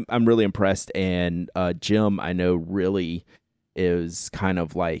I'm really impressed. And Jim, I know, really is kind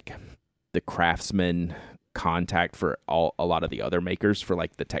of like the craftsman contact for a lot of the other makers for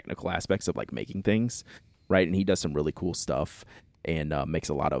like the technical aspects of like making things, right? And he does some really cool stuff and makes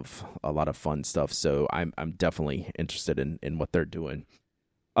a lot of fun stuff. So I'm definitely interested in what they're doing.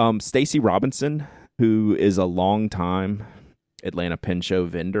 Stacy Robinson, who is a long time Atlanta Pen Show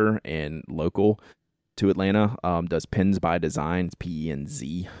vendor and local to Atlanta, does Pens by Design,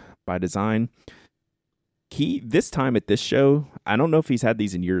 PENZ by Design. This time at this show, I don't know if he's had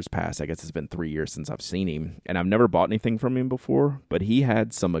these in years past. I guess it's been 3 years since I've seen him, and I've never bought anything from him before, but he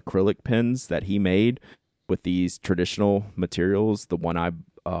had some acrylic pens that he made with these traditional materials. The one I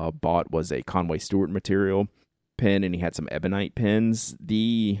bought was a Conway Stewart material pen, and he had some ebonite pens.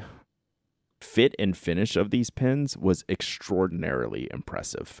 The fit and finish of these pens was extraordinarily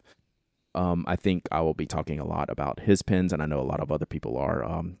impressive. I think I will be talking a lot about his pens, and I know a lot of other people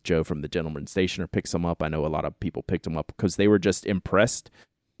are. Joe from the Gentleman Stationer picks them up. I know a lot of people picked them up because they were just impressed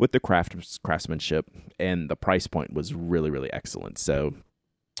with the craftsmanship, and the price point was really, really excellent. So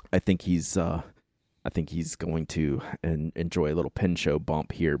I think he's going to enjoy a little pen show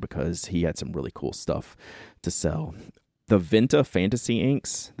bump here because he had some really cool stuff to sell. The Venta Fantasy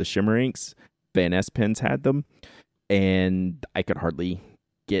inks, the shimmer inks, Van Ness pens had them, and I could hardly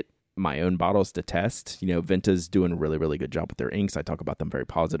get my own bottles to test. Venta's doing a really, really good job with their inks. I talk about them very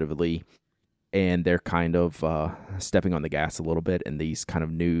positively, and they're kind of stepping on the gas a little bit, and these kind of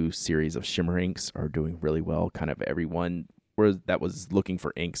new series of shimmer inks are doing really well. Kind of everyone that was looking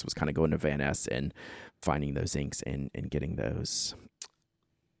for inks was kind of going to Van Ness and finding those inks and getting those.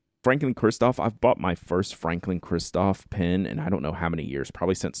 Franklin Christoph, I've bought my first Franklin Christoph pen in I don't know how many years,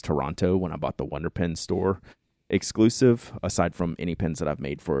 probably since Toronto when I bought the Wonder Pen store exclusive. Aside from any pens that I've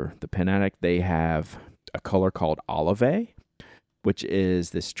made for the Pen Addict, they have a color called Olive, which is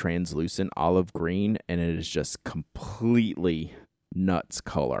this translucent olive green, and it is just completely nuts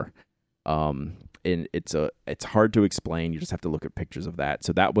color. And it's hard to explain. You just have to look at pictures of that.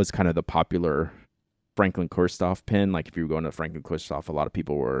 So that was kind of the popular Franklin Christoph pen. Like if you were going to Franklin Christoph, a lot of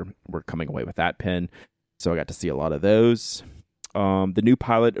people were coming away with that pen. So I got to see a lot of those. The new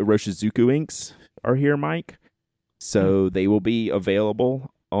Pilot Iroshizuku inks are here, Mike. So they will be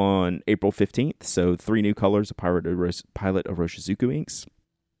available on April 15th. So 3 new colors of Pilot Iroshizuku inks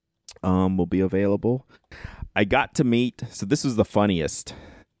will be available. I got to meet, so this was the funniest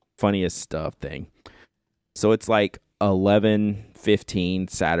thing. So it's like 11:15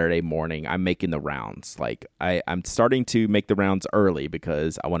 Saturday morning. I'm making the rounds. Like I'm starting to make the rounds early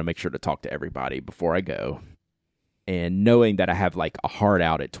because I want to make sure to talk to everybody before I go. And knowing that I have like a hard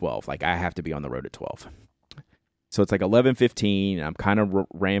out at 12, like I have to be on the road at 12. So it's like 11:15, and I'm kind of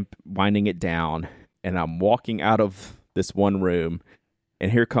winding it down, and I'm walking out of this one room,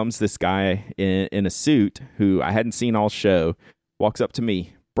 and here comes this guy in a suit who I hadn't seen all show, walks up to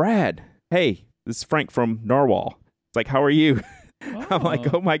me, Brad, hey, this is Frank from Narwhal. It's like, how are you? Oh. I'm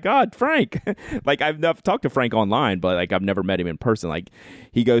like, oh my God, Frank. Like I've talked to Frank online, but like I've never met him in person. Like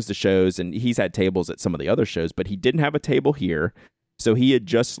he goes to shows, and he's had tables at some of the other shows, but he didn't have a table here. So he had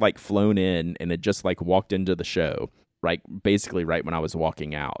just like flown in and had just like walked into the show, right? Basically right when I was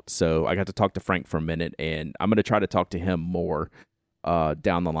walking out. So I got to talk to Frank for a minute, and I'm going to try to talk to him more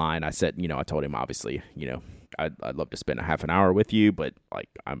down the line. I said, I told him obviously, I'd love to spend a half an hour with you, but like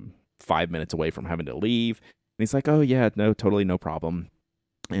I'm 5 minutes away from having to leave. And he's like, oh yeah, no, totally no problem.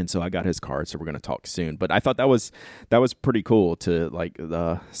 And so I got his card, so we're going to talk soon. But I thought that was pretty cool to like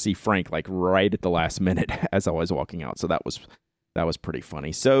see Frank like right at the last minute as I was walking out. So that was pretty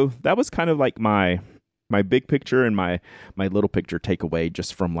funny. So that was kind of like my my big picture and my little picture takeaway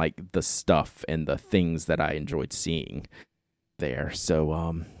just from like the stuff and the things that I enjoyed seeing there.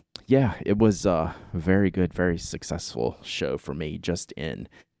 So yeah, it was a very good, very successful show for me, just in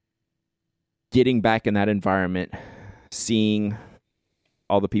getting back in that environment, seeing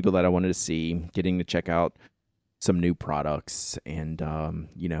all the people that I wanted to see, getting to check out some new products, and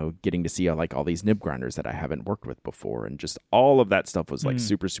getting to see like all these nib grinders that I haven't worked with before, and just all of that stuff was like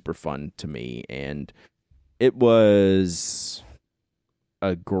super, super fun to me, and it was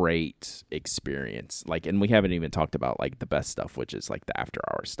a great experience. Like, and we haven't even talked about like the best stuff, which is like the after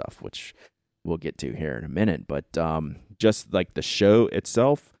hour stuff, which we'll get to here in a minute. But just like the show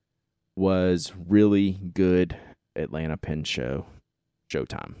itself was really good. Atlanta Pen Show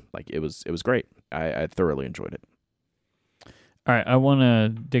showtime. Like it was great. I thoroughly enjoyed it. All right, I want to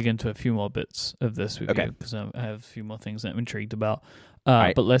dig into a few more bits of this with Okay. you because I have a few more things that I'm intrigued about.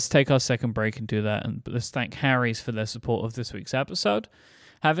 Right. But let's take our second break and do that. And let's thank Harry's for their support of this week's episode.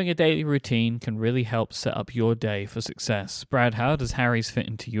 Having a daily routine can really help set up your day for success. Brad, how does Harry's fit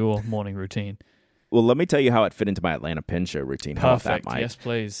into your morning routine? Well, let me tell you how it fit into my Atlanta Pen Show routine. How about Perfect. that, Mike? Yes,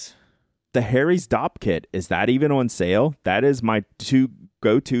 please. The Harry's Dop Kit, is that even on sale? That is my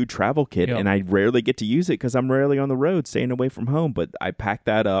go-to travel kit, Yep. and I rarely get to use it because I'm rarely on the road, staying away from home. But I pack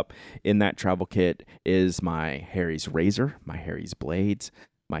that up. In that travel kit is my Harry's razor, my Harry's blades,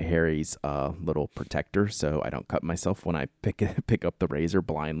 my Harry's little protector so I don't cut myself when I pick up the razor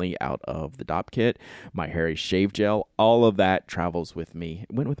blindly out of the Dop Kit, my Harry's shave gel. All of that travels with me.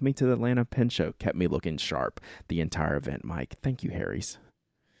 It went with me to the Atlanta Pen Show, kept me looking sharp the entire event, Mike. Thank you, Harry's.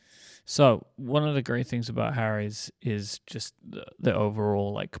 So one of the great things about Harry's is just the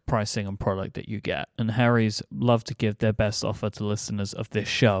overall like pricing and product that you get. And Harry's love to give their best offer to listeners of this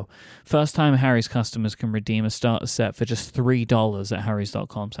show. First time Harry's customers can redeem a starter set for just $3 at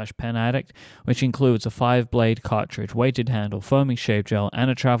harrys.com/penaddict, which includes a 5-blade cartridge, weighted handle, foaming shave gel, and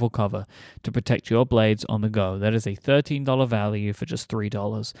a travel cover to protect your blades on the go. That is a $13 value for just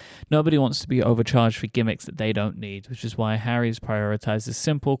 $3. Nobody wants to be overcharged for gimmicks that they don't need, which is why Harry's prioritizes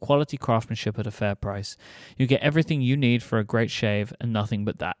simple, quality craftsmanship at a fair price. You get everything you need for a great shave and nothing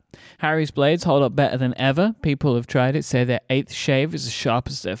but that. Harry's blades hold up better than ever. People who've tried it say their 8th shave is as sharp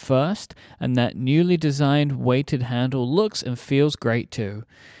as their first, and that newly designed weighted handle looks and feels great too.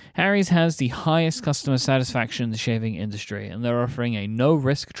 Harry's has the highest customer satisfaction in the shaving industry, and they're offering a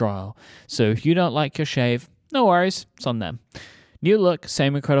no-risk trial. So if you don't like your shave, no worries, it's on them. New look,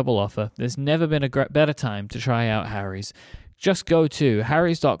 same incredible offer. There's never been a better time to try out Harry's. Just go to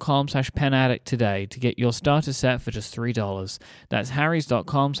harrys.com/penaddict today to get your starter set for just $3. That's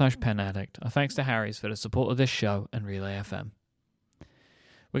harrys.com/penaddict. Thanks to Harry's for the support of this show and Relay FM.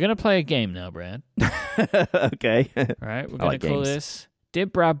 We're going to play a game now, Brad. Okay. All right, we're going like to call games. this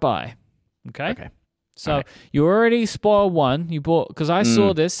Did Brad Buy? Okay. So All right. you already spoiled one. You bought, because I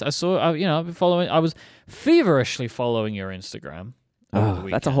saw this. I've been following. I was feverishly following your Instagram. over the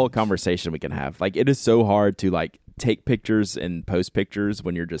That's a whole weekend. conversation we can have. Like, it is so hard to like take pictures and post pictures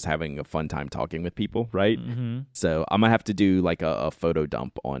when you're just having a fun time talking with people, right? Mm-hmm. So I'm gonna have to do like a photo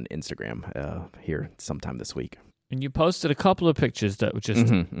dump on Instagram here sometime this week. And you posted a couple of pictures that were just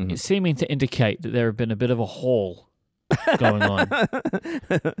Mhm. seeming to indicate that there had been a bit of a haul going on.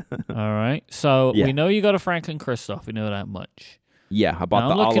 All right. So Yeah. we know you got a Franklin Christoph. We know that much. Yeah, I bought Now,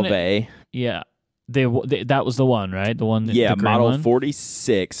 the I'm looking Olive A. Yeah. That was the one, right? The one that Yeah, the green Model one?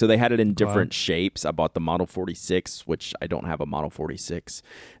 46. So they had it in different shapes. I bought the Model 46, which I don't have a Model 46.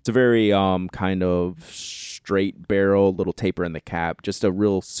 It's a very kind of straight barrel, little taper in the cap. Just a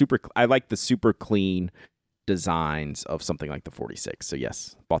real super. I like the super clean designs of something like the 46. So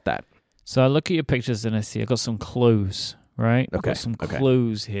yes, bought that. So I look at your pictures and I see I got some clues, right? I've Okay, got some okay.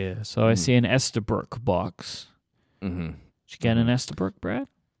 clues here. So I see an Esterbrook box. Mm-hmm. Did you get an Esterbrook, Brad?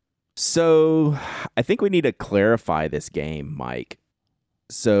 So I think we need to clarify this game, Mike.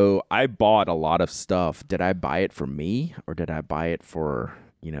 So I bought a lot of stuff. Did I buy it for me or did I buy it for,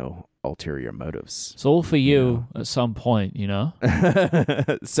 ulterior motives? It's all for you at some point, you know?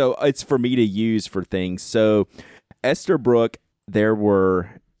 So it's for me to use for things. So Esterbrook, there were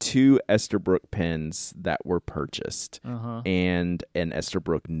 2 Esterbrook pens that were purchased Uh-huh. and an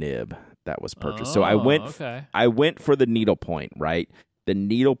Esterbrook nib that was purchased. So I went okay. I went for the needlepoint, right? The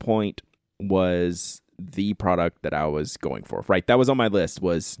needlepoint was the product that I was going for, right? That was on my list,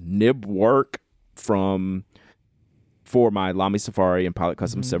 was nib work for my Lamy Safari and Pilot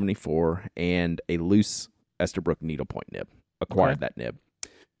Custom 74 and a loose Esterbrook needlepoint nib. Acquired that nib.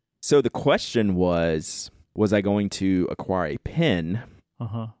 So the question was I going to acquire a pen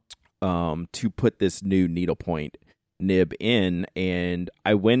Uh-huh. to put this new needlepoint nib in? And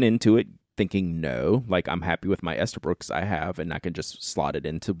I went into it thinking no, like I'm happy with my Estabrooks I have, and I can just slot it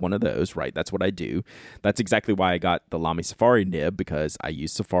into one of those, right? That's what I do. That's exactly why I got the Lamy Safari nib, because I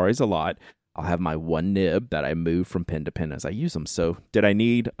use Safaris a lot. I'll have my one nib that I move from pin to pin as I use them. So did I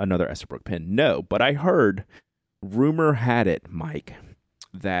need another Estabrook pin? No, but I heard, rumor had it, Mike,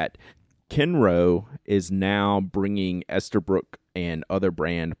 that Kenro is now bringing Esterbrook and other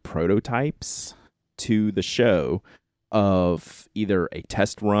brand prototypes to the show of either a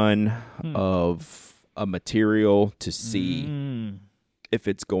test run of a material to see if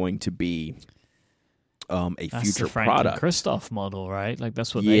it's going to be a that's future the Franklin product. Christoph model, right? Like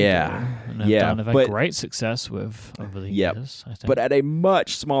that's what they do. And they've had great success with over the years, I think. But at a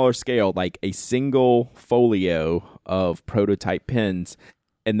much smaller scale, like a single folio of prototype pins,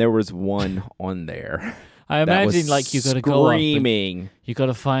 and there was one on there. I imagine like you got to go up screaming. You got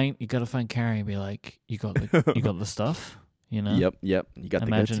to find Carrie and be like, you got the stuff, you know? Yep. You got the goods.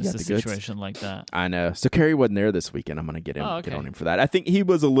 Imagine it's a situation like that. I know. So Kerry wasn't there this weekend. I'm gonna get on him for that. I think he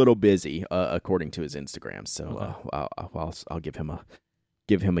was a little busy, according to his Instagram. So I'll give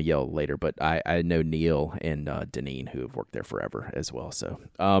him a yell later. But I know Neil and Deneen, who have worked there forever as well. So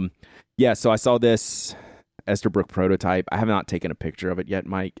so I saw this Esterbrook prototype. I have not taken a picture of it yet,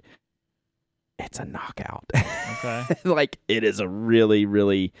 Mike. It's a knockout. Okay. Like, it is a really,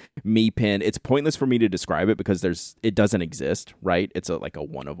 really me pin. It's pointless for me to describe it because it doesn't exist, right? It's like a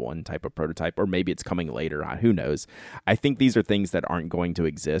one-of-one type of prototype, or maybe it's coming later. Who knows? I think these are things that aren't going to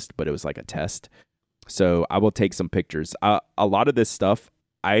exist, but it was like a test. So I will take some pictures. A lot of this stuff,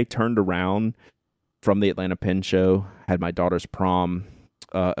 I turned around from the Atlanta Pin Show, had my daughter's prom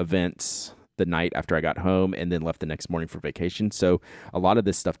events the night after I got home, and then left the next morning for vacation. So a lot of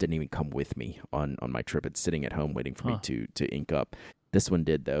this stuff didn't even come with me on my trip. It's sitting at home waiting for me to ink up. This one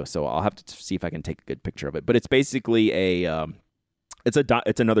did, though, so I'll have to see if I can take a good picture of it. But it's basically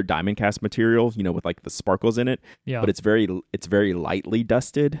it's another diamond cast material, with like the sparkles in it. Yeah. But it's very lightly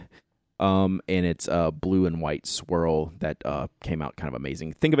dusted. And it's a blue and white swirl that came out kind of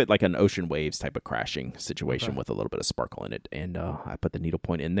amazing. Think of it like an ocean waves type of crashing situation with a little bit of sparkle in it. And I put the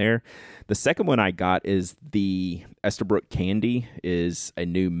needlepoint in there. The second one I got is the Esterbrook Candy, is a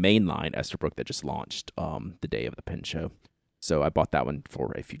new mainline Esterbrook that just launched the day of the pin show. So I bought that one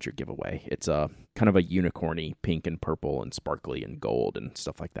for a future giveaway. It's a kind of a unicorny pink and purple and sparkly and gold and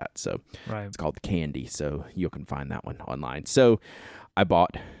stuff like that. So It's called Candy. So you can find that one online. So I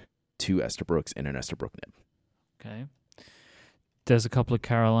bought 2 Esterbrook's and an Esterbrook nib. Okay. There's a couple of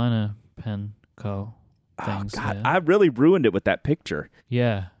Carolina Pen Co. things. Oh, God. Here. I really ruined it with that picture.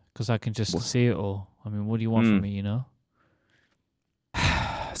 Yeah, because I can just see it all. I mean, what do you want from me,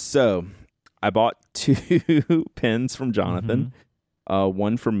 So I bought 2 pens from Jonathan.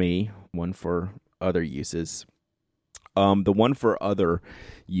 One for me, one for other uses. The one for other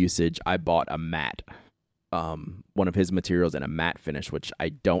usage, I bought a matte. One of his materials in a matte finish, which I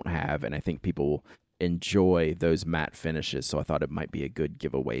don't have, and I think people enjoy those matte finishes, so I thought it might be a good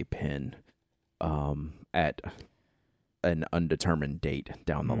giveaway pin at an undetermined date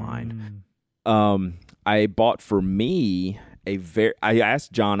down the line. I bought for me I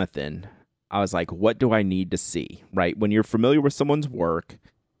asked Jonathan, I was like, what do I need to see, right? When you're familiar with someone's work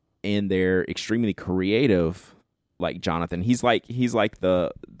and they're extremely creative, like Jonathan, he's like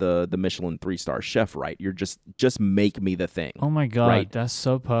the Michelin 3-star chef, right? You're just make me the thing. Oh my God, right? That's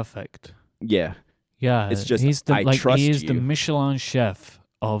so perfect. Yeah. It's just he's the Michelin chef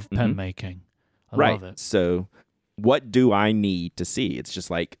of pen making. I love it. So what do I need to see? It's just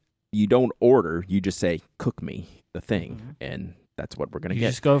like, you don't order, you just say, cook me the thing, and that's what we're gonna get. You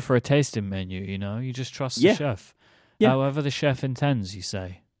just go for a tasting menu, you just trust the chef. However the chef intends, you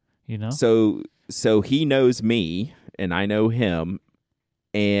say. So he knows me, and I know him,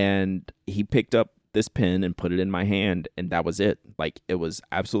 and he picked up this pen and put it in my hand, and that was it. Like, it was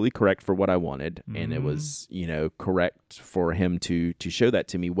absolutely correct for what I wanted, and it was, correct for him to show that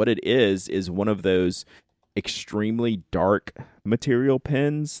to me. What it is one of those extremely dark material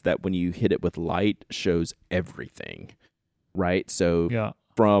pens that when you hit it with light shows everything, right? So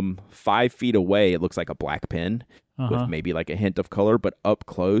from 5 feet away, it looks like a black pen. With maybe like a hint of color, but up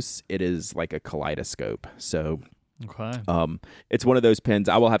close, it is like a kaleidoscope. So, it's one of those pens.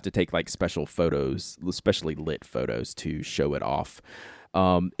 I will have to take like special photos, especially lit photos, to show it off.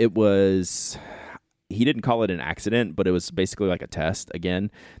 He didn't call it an accident, but it was basically like a test. Again,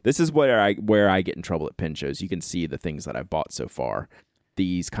 this is where I get in trouble at pen shows. You can see the things that I've bought so far.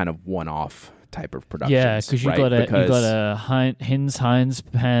 These kind of one-off type of productions. Yeah, because you got a Heinz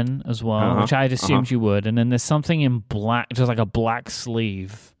pen as well, which I'd assumed you would, and then there's something in black, just like a black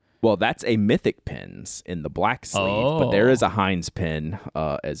sleeve Well, that's a Mythic pins in the black sleeve, but there is a Heinz pin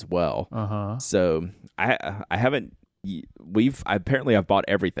as well. So I haven't. I've bought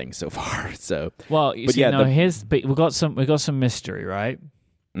everything so far. So well, you see, now but we got some mystery, right?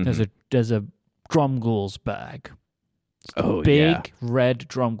 Mm-hmm. There's a Drumgools bag. Oh, big red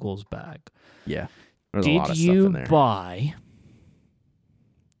Drumgools bag. Yeah. There's a lot of stuff in there. Did you buy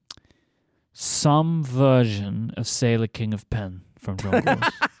some version of Sailor King of Pen from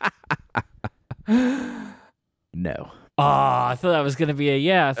Drumgools? No. I thought that was going to be a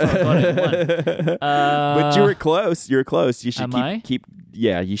yeah. I thought I got it one. But you were close. You're close. You should keep.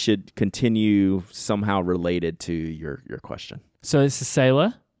 Yeah, you should continue somehow related to your question. So it's a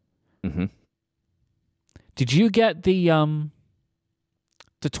Sailor. Mm-hmm. Did you get the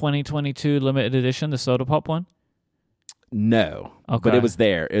 2022 limited edition, the Soda Pop one? No. Okay. But it was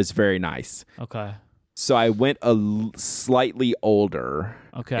there. It was very nice. Okay. So I went slightly older.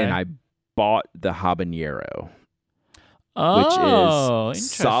 Okay. And I bought the Habanero. Oh, which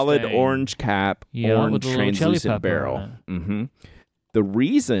is solid orange cap, orange translucent barrel. Mm-hmm. The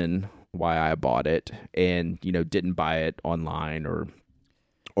reason why I bought it and, didn't buy it online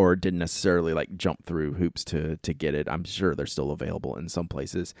or didn't necessarily like jump through hoops to get it, I'm sure they're still available in some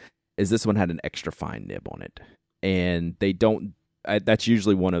places, is this one had an extra fine nib on it. And they don't, that's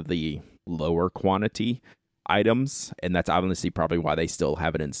usually one of the lower quantity items, and that's obviously probably why they still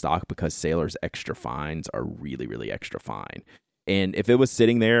have it in stock, because Sailor's extra fines are really, really extra fine. And if it was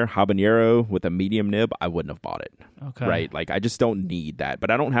sitting there, habanero with a medium nib, I wouldn't have bought it. Okay. Right? Like, I just don't need that.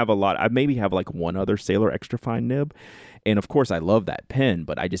 But I don't have a lot. I maybe have like one other Sailor extra fine nib. And of course, I love that pen,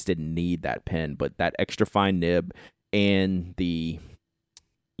 but I just didn't need that pen. But that extra fine nib and the,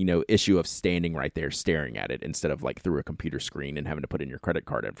 issue of standing right there staring at it instead of like through a computer screen and having to put in your credit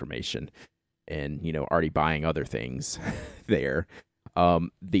card information and, already buying other things there.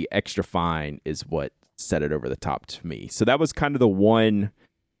 The extra fine is what set it over the top to me. So that was kind of the one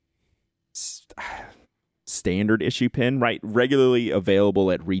standard issue pen, right? Regularly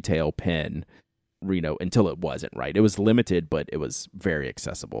available at retail pen, until it wasn't, right? It was limited, but it was very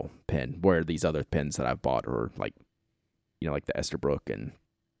accessible pen, where these other pens that I've bought are like, like the Esterbrook and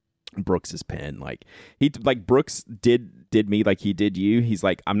Brooks's pen. Like Brooks did me like he did you. He's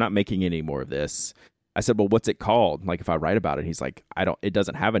like, I'm not making any more of this. I said, well, what's it called? Like, if I write about it, he's like, it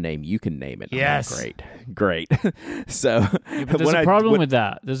doesn't have a name. You can name it. Yes. Like, great. So but there's a problem with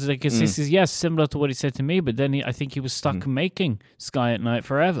that. There's like, he says, yes, similar to what he said to me, but then I think he was stuck making Sky at Night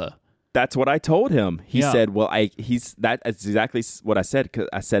forever. That's what I told him. He said, well, that's exactly what I said. 'Cause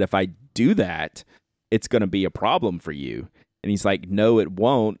I said, if I do that, it's going to be a problem for you. And he's like, no, it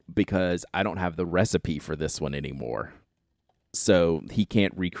won't, because I don't have the recipe for this one anymore. So he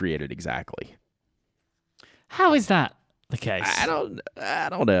can't recreate it exactly. How is that the case? I don't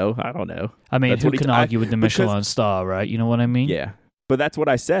know. I mean, who can argue with the Michelin star, right? You know what I mean? Yeah. But that's what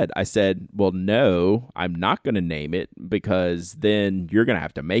I said. I said, well, no, I'm not going to name it, because then you're going to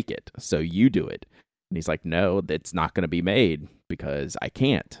have to make it. So you do it. And he's like, no, it's not going to be made because I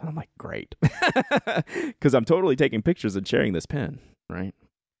can't. I'm like, great. Because I'm totally taking pictures and sharing this pen, right?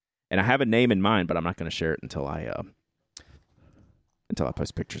 And I have a name in mind, but I'm not going to share it until I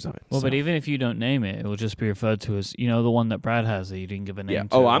post pictures of it. Well, but even if you don't name it, it will just be referred to as, the one that Brad has that you didn't give a name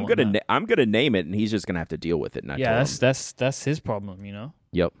to. Oh, I'm gonna name it, and he's just gonna have to deal with it. That's his problem,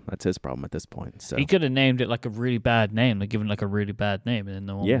 Yep, that's his problem at this point. So he could have named it like a really bad name, like given like a really bad name, and then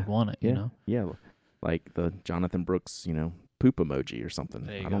no one would want it. Yeah, like the Jonathan Brooks, poop emoji or something.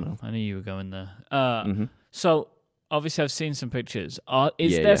 I don't know. I knew you were going there. So obviously, I've seen some pictures.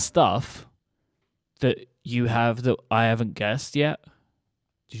 Is there stuff that you have that I haven't guessed yet?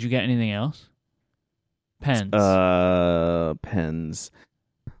 Did you get anything else? Pens. Pens.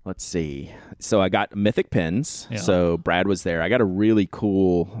 Let's see. So I got Mythic pens. Yeah. So Brad was there. I got a really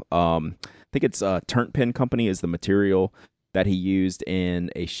cool, I think it's Turnt Pen Company is the material that he used in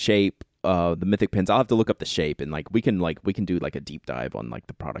a shape. The Mythic pens. I'll have to look up the shape, and we can do like a deep dive on like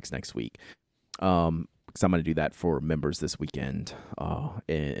the products next week. Because I'm going to do that for members this weekend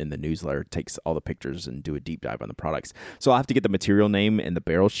in the newsletter. It takes all the pictures and do a deep dive on the products. So I'll have to get the material name and the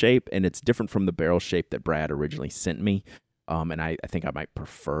barrel shape, and it's different from the barrel shape that Brad originally sent me. And I think I might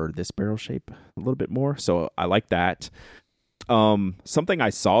prefer this barrel shape a little bit more. So I like that. Something I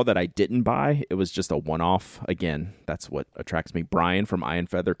saw that I didn't buy, it was just a one-off. Again, that's what attracts me. Brian from Iron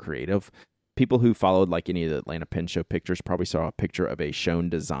Feather Creative. People who followed like any of the Atlanta Pen Show pictures probably saw a picture of a Shown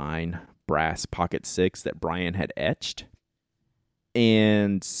Design brass Pocket 6 that Brian had etched.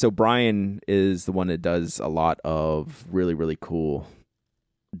 And so Brian is the one that does a lot of really, really cool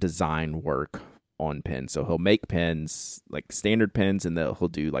design work on pens. So he'll make pens, like standard pens, and he'll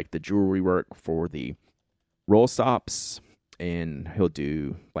do like the jewelry work for the roll stops, and he'll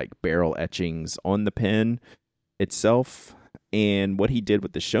do like barrel etchings on the pen itself. And what he did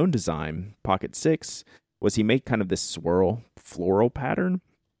with the Shown Design Pocket 6 was he made kind of this swirl floral pattern.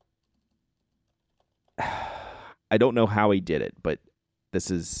 I don't know how he did it, but this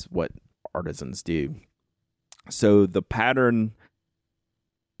is what artisans do. So the pattern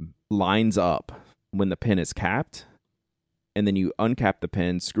lines up when the pen is capped, and then you uncap the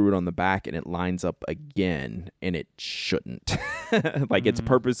pen, screw it on the back, and it lines up again, and it shouldn't. Like it's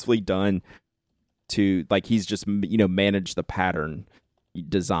purposefully done to, like, he's just, managed the pattern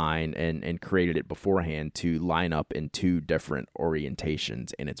design and created it beforehand to line up in two different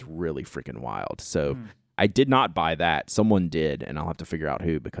orientations, and it's really freaking wild. So I did not buy that. Someone did, and I'll have to figure out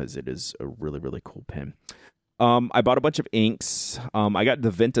who, because it is a really, really cool pen. I bought a bunch of inks. I got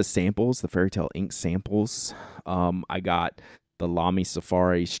the Venta samples, the Fairy Tale ink samples. I got the Lamy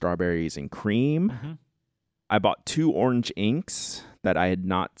Safari Strawberries and Cream. I bought 2 orange inks that I had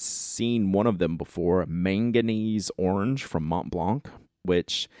not seen one of them before. Manganese Orange from Mont Blanc,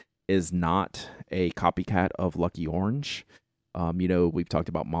 which is not a copycat of Lucky Orange. We've talked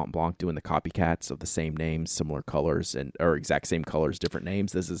about Mont Blanc doing the copycats of the same names, similar colors, or exact same colors, different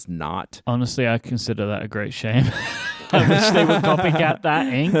names. This is not. Honestly, I consider that a great shame. I wish they would copycat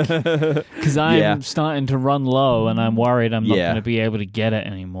that ink, because I'm starting to run low, and I'm worried I'm not going to be able to get it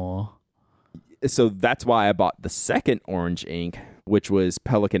anymore. So that's why I bought the second orange ink, which was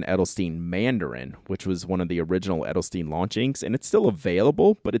Pelikan Edelstein Mandarin, which was one of the original Edelstein launch inks, and it's still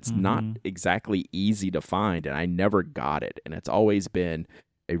available, but it's not exactly easy to find, and I never got it, and it's always been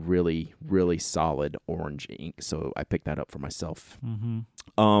a really, really solid orange ink, so I picked that up for myself.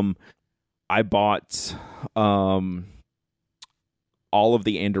 I bought all of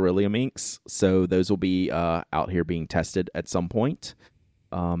the Andorilium inks, so those will be out here being tested at some point.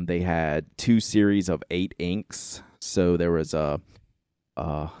 They had 2 series of 8 inks, so there was a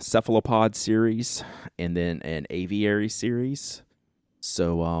cephalopod series and then an aviary series.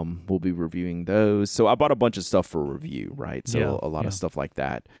 So we'll be reviewing those. So I bought a bunch of stuff for review, right? So a lot of stuff like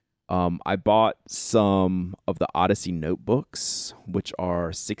that. I bought some of the Odyssey notebooks, which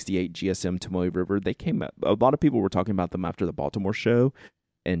are 68 GSM Tomoe River. They came out, a lot of people were talking about them after the Baltimore show,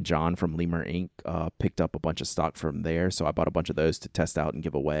 and John from Lemur Inc. Picked up a bunch of stock from there. So I bought a bunch of those to test out and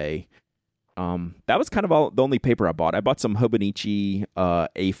give away. That was kind of the only paper I bought. I bought some Hobonichi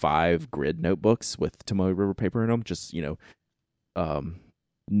A5 grid notebooks with Tomoe River paper in them, just,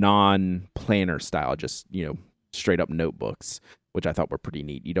 non-planner style, just, straight up notebooks, which I thought were pretty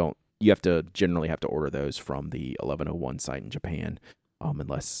neat. You generally have to order those from the 1101 site in Japan,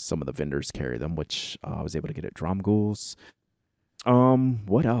 unless some of the vendors carry them, which I was able to get at Dromgool's.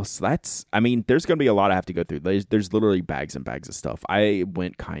 What else? There's going to be a lot I have to go through. There's literally bags and bags of stuff. I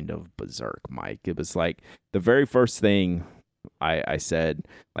went kind of berserk, Mike. It was like the very first thing I said,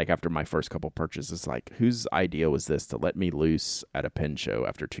 like after my first couple purchases, like, whose idea was this to let me loose at a pen show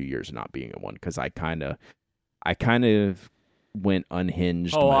after 2 years of not being at one? Because I kind of went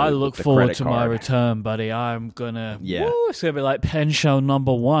unhinged. I look forward to my return, buddy. I'm gonna. It's gonna be like pen show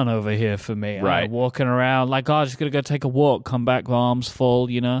number 1 over here for me. Right, walking around like, just gonna go take a walk, come back with arms full.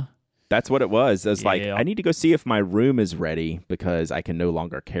 That's what it was. It's like, I need to go see if my room is ready because I can no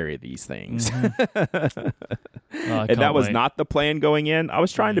longer carry these things. And that was not the plan going in. I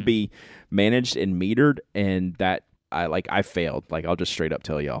was trying to be managed and metered, and that I failed. Like, I'll just straight up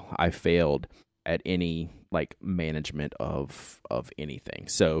tell y'all, I failed at any management of anything.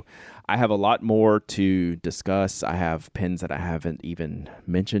 So I have a lot more to discuss. I have pens that I haven't even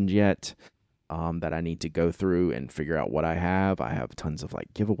mentioned yet, that I need to go through and figure out what I have. I have tons of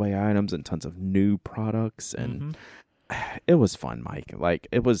giveaway items and tons of new products, and it was fun, Mike.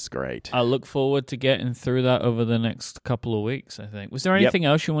 It was great. I look forward to getting through that over the next couple of weeks, I think. Was there anything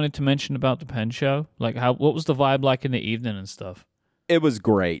else you wanted to mention about the pen show? What was the vibe like in the evening and stuff? It was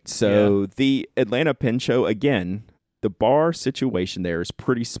great. So the Atlanta Pen Show, again, the bar situation there is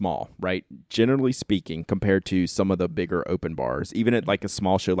pretty small, right? Generally speaking, compared to some of the bigger open bars. Even at a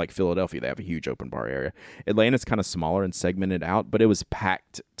small show like Philadelphia, they have a huge open bar area. Atlanta's kind of smaller and segmented out, but it was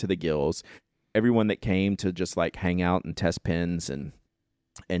packed to the gills. Everyone that came to just hang out and test pens and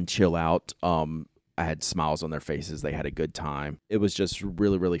chill out, I had smiles on their faces. They had a good time. It was just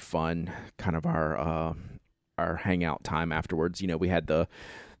really, really fun. Kind of our hangout time afterwards. We had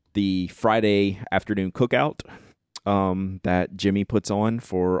the Friday afternoon cookout that Jimmy puts on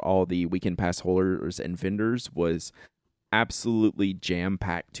for all the weekend pass holders and vendors was absolutely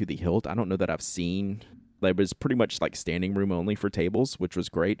jam-packed to the hilt. I don't know that I've seen. It was pretty much standing room only for tables, which was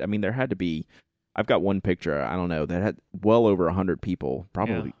great. There had to be I've got one picture, I don't know, that had well over 100 people,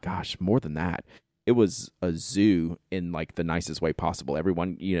 probably, gosh, more than that. It was a zoo in like the nicest way possible.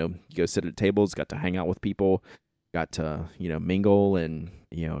 Everyone, you go sit at tables, got to hang out with people, got to, mingle and,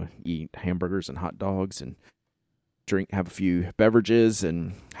 eat hamburgers and hot dogs and have a few beverages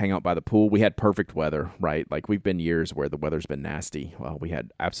and hang out by the pool. We had perfect weather, right? Like we've been years where the weather's been nasty. Well, we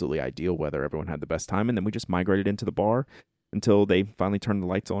had absolutely ideal weather. Everyone had the best time. And then we just migrated into the bar until they finally turned the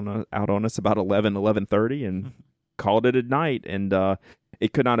lights out on us about 11:30 and called it a night. And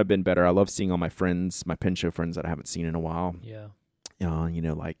it could not have been better. I love seeing all my friends, my pen show friends that I haven't seen in a while. Yeah.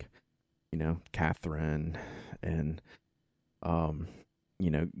 Catherine and,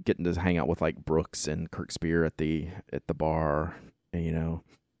 getting to hang out with like Brooks and Kirk Spear at the bar,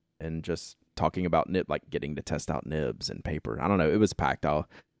 and just talking about like getting to test out nibs and paper. I don't know. It was packed. I'll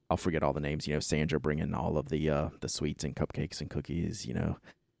forget all the names. Sandra bringing all of the sweets and cupcakes and cookies.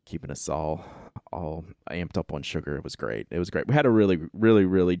 Keeping us all amped up on sugar. It was great. We had a really, really,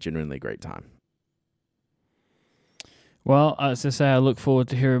 really genuinely great time. Well, as I say, I look forward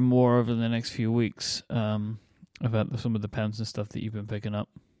to hearing more over the next few weeks about some of the pens and stuff that you've been picking up.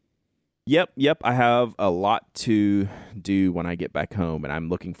 Yep. I have a lot to do when I get back home, and I'm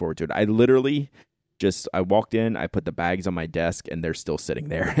looking forward to it. I literally I walked in, I put the bags on my desk, and they're still sitting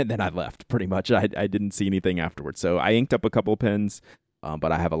there, and then I left, pretty much. I didn't see anything afterwards. So I inked up a couple of pens,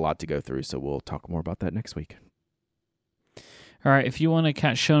 but I have a lot to go through, so we'll talk more about that next week. All right, if you want to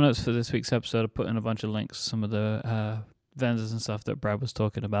catch show notes for this week's episode, I put in a bunch of links to some of the vendors and stuff that Brad was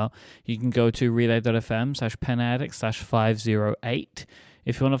talking about. You can go to relay.fm/penaddict/508.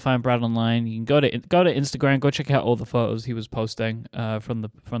 If you want to find Brad online, you can go to Instagram, go check out all the photos he was posting from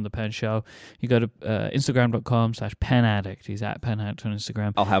the pen show. You go to instagram.com/penaddict. He's at penaddict on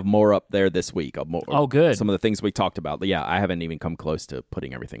Instagram. I'll have more up there this week. Good. Some of the things we talked about. But yeah, I haven't even come close to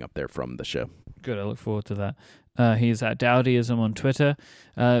putting everything up there from the show. Good. I look forward to that. He's at Dowdyism on Twitter.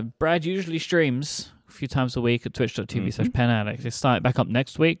 Brad usually streams a few times a week at twitch.tv/penaddict. It's starting back up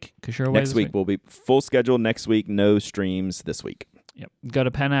next week because you're away next week. We'll be full schedule next week. No streams this week. Yep. Go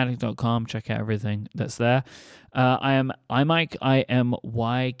to penaddict.com. Check out everything that's there. I'm Mike. I am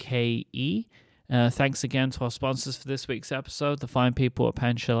YKE. Thanks again to our sponsors for this week's episode, the fine people at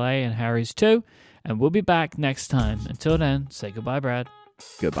Pen Chalet and Harry's too. And we'll be back next time. Until then, say goodbye, Brad.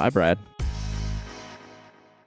 Goodbye, Brad.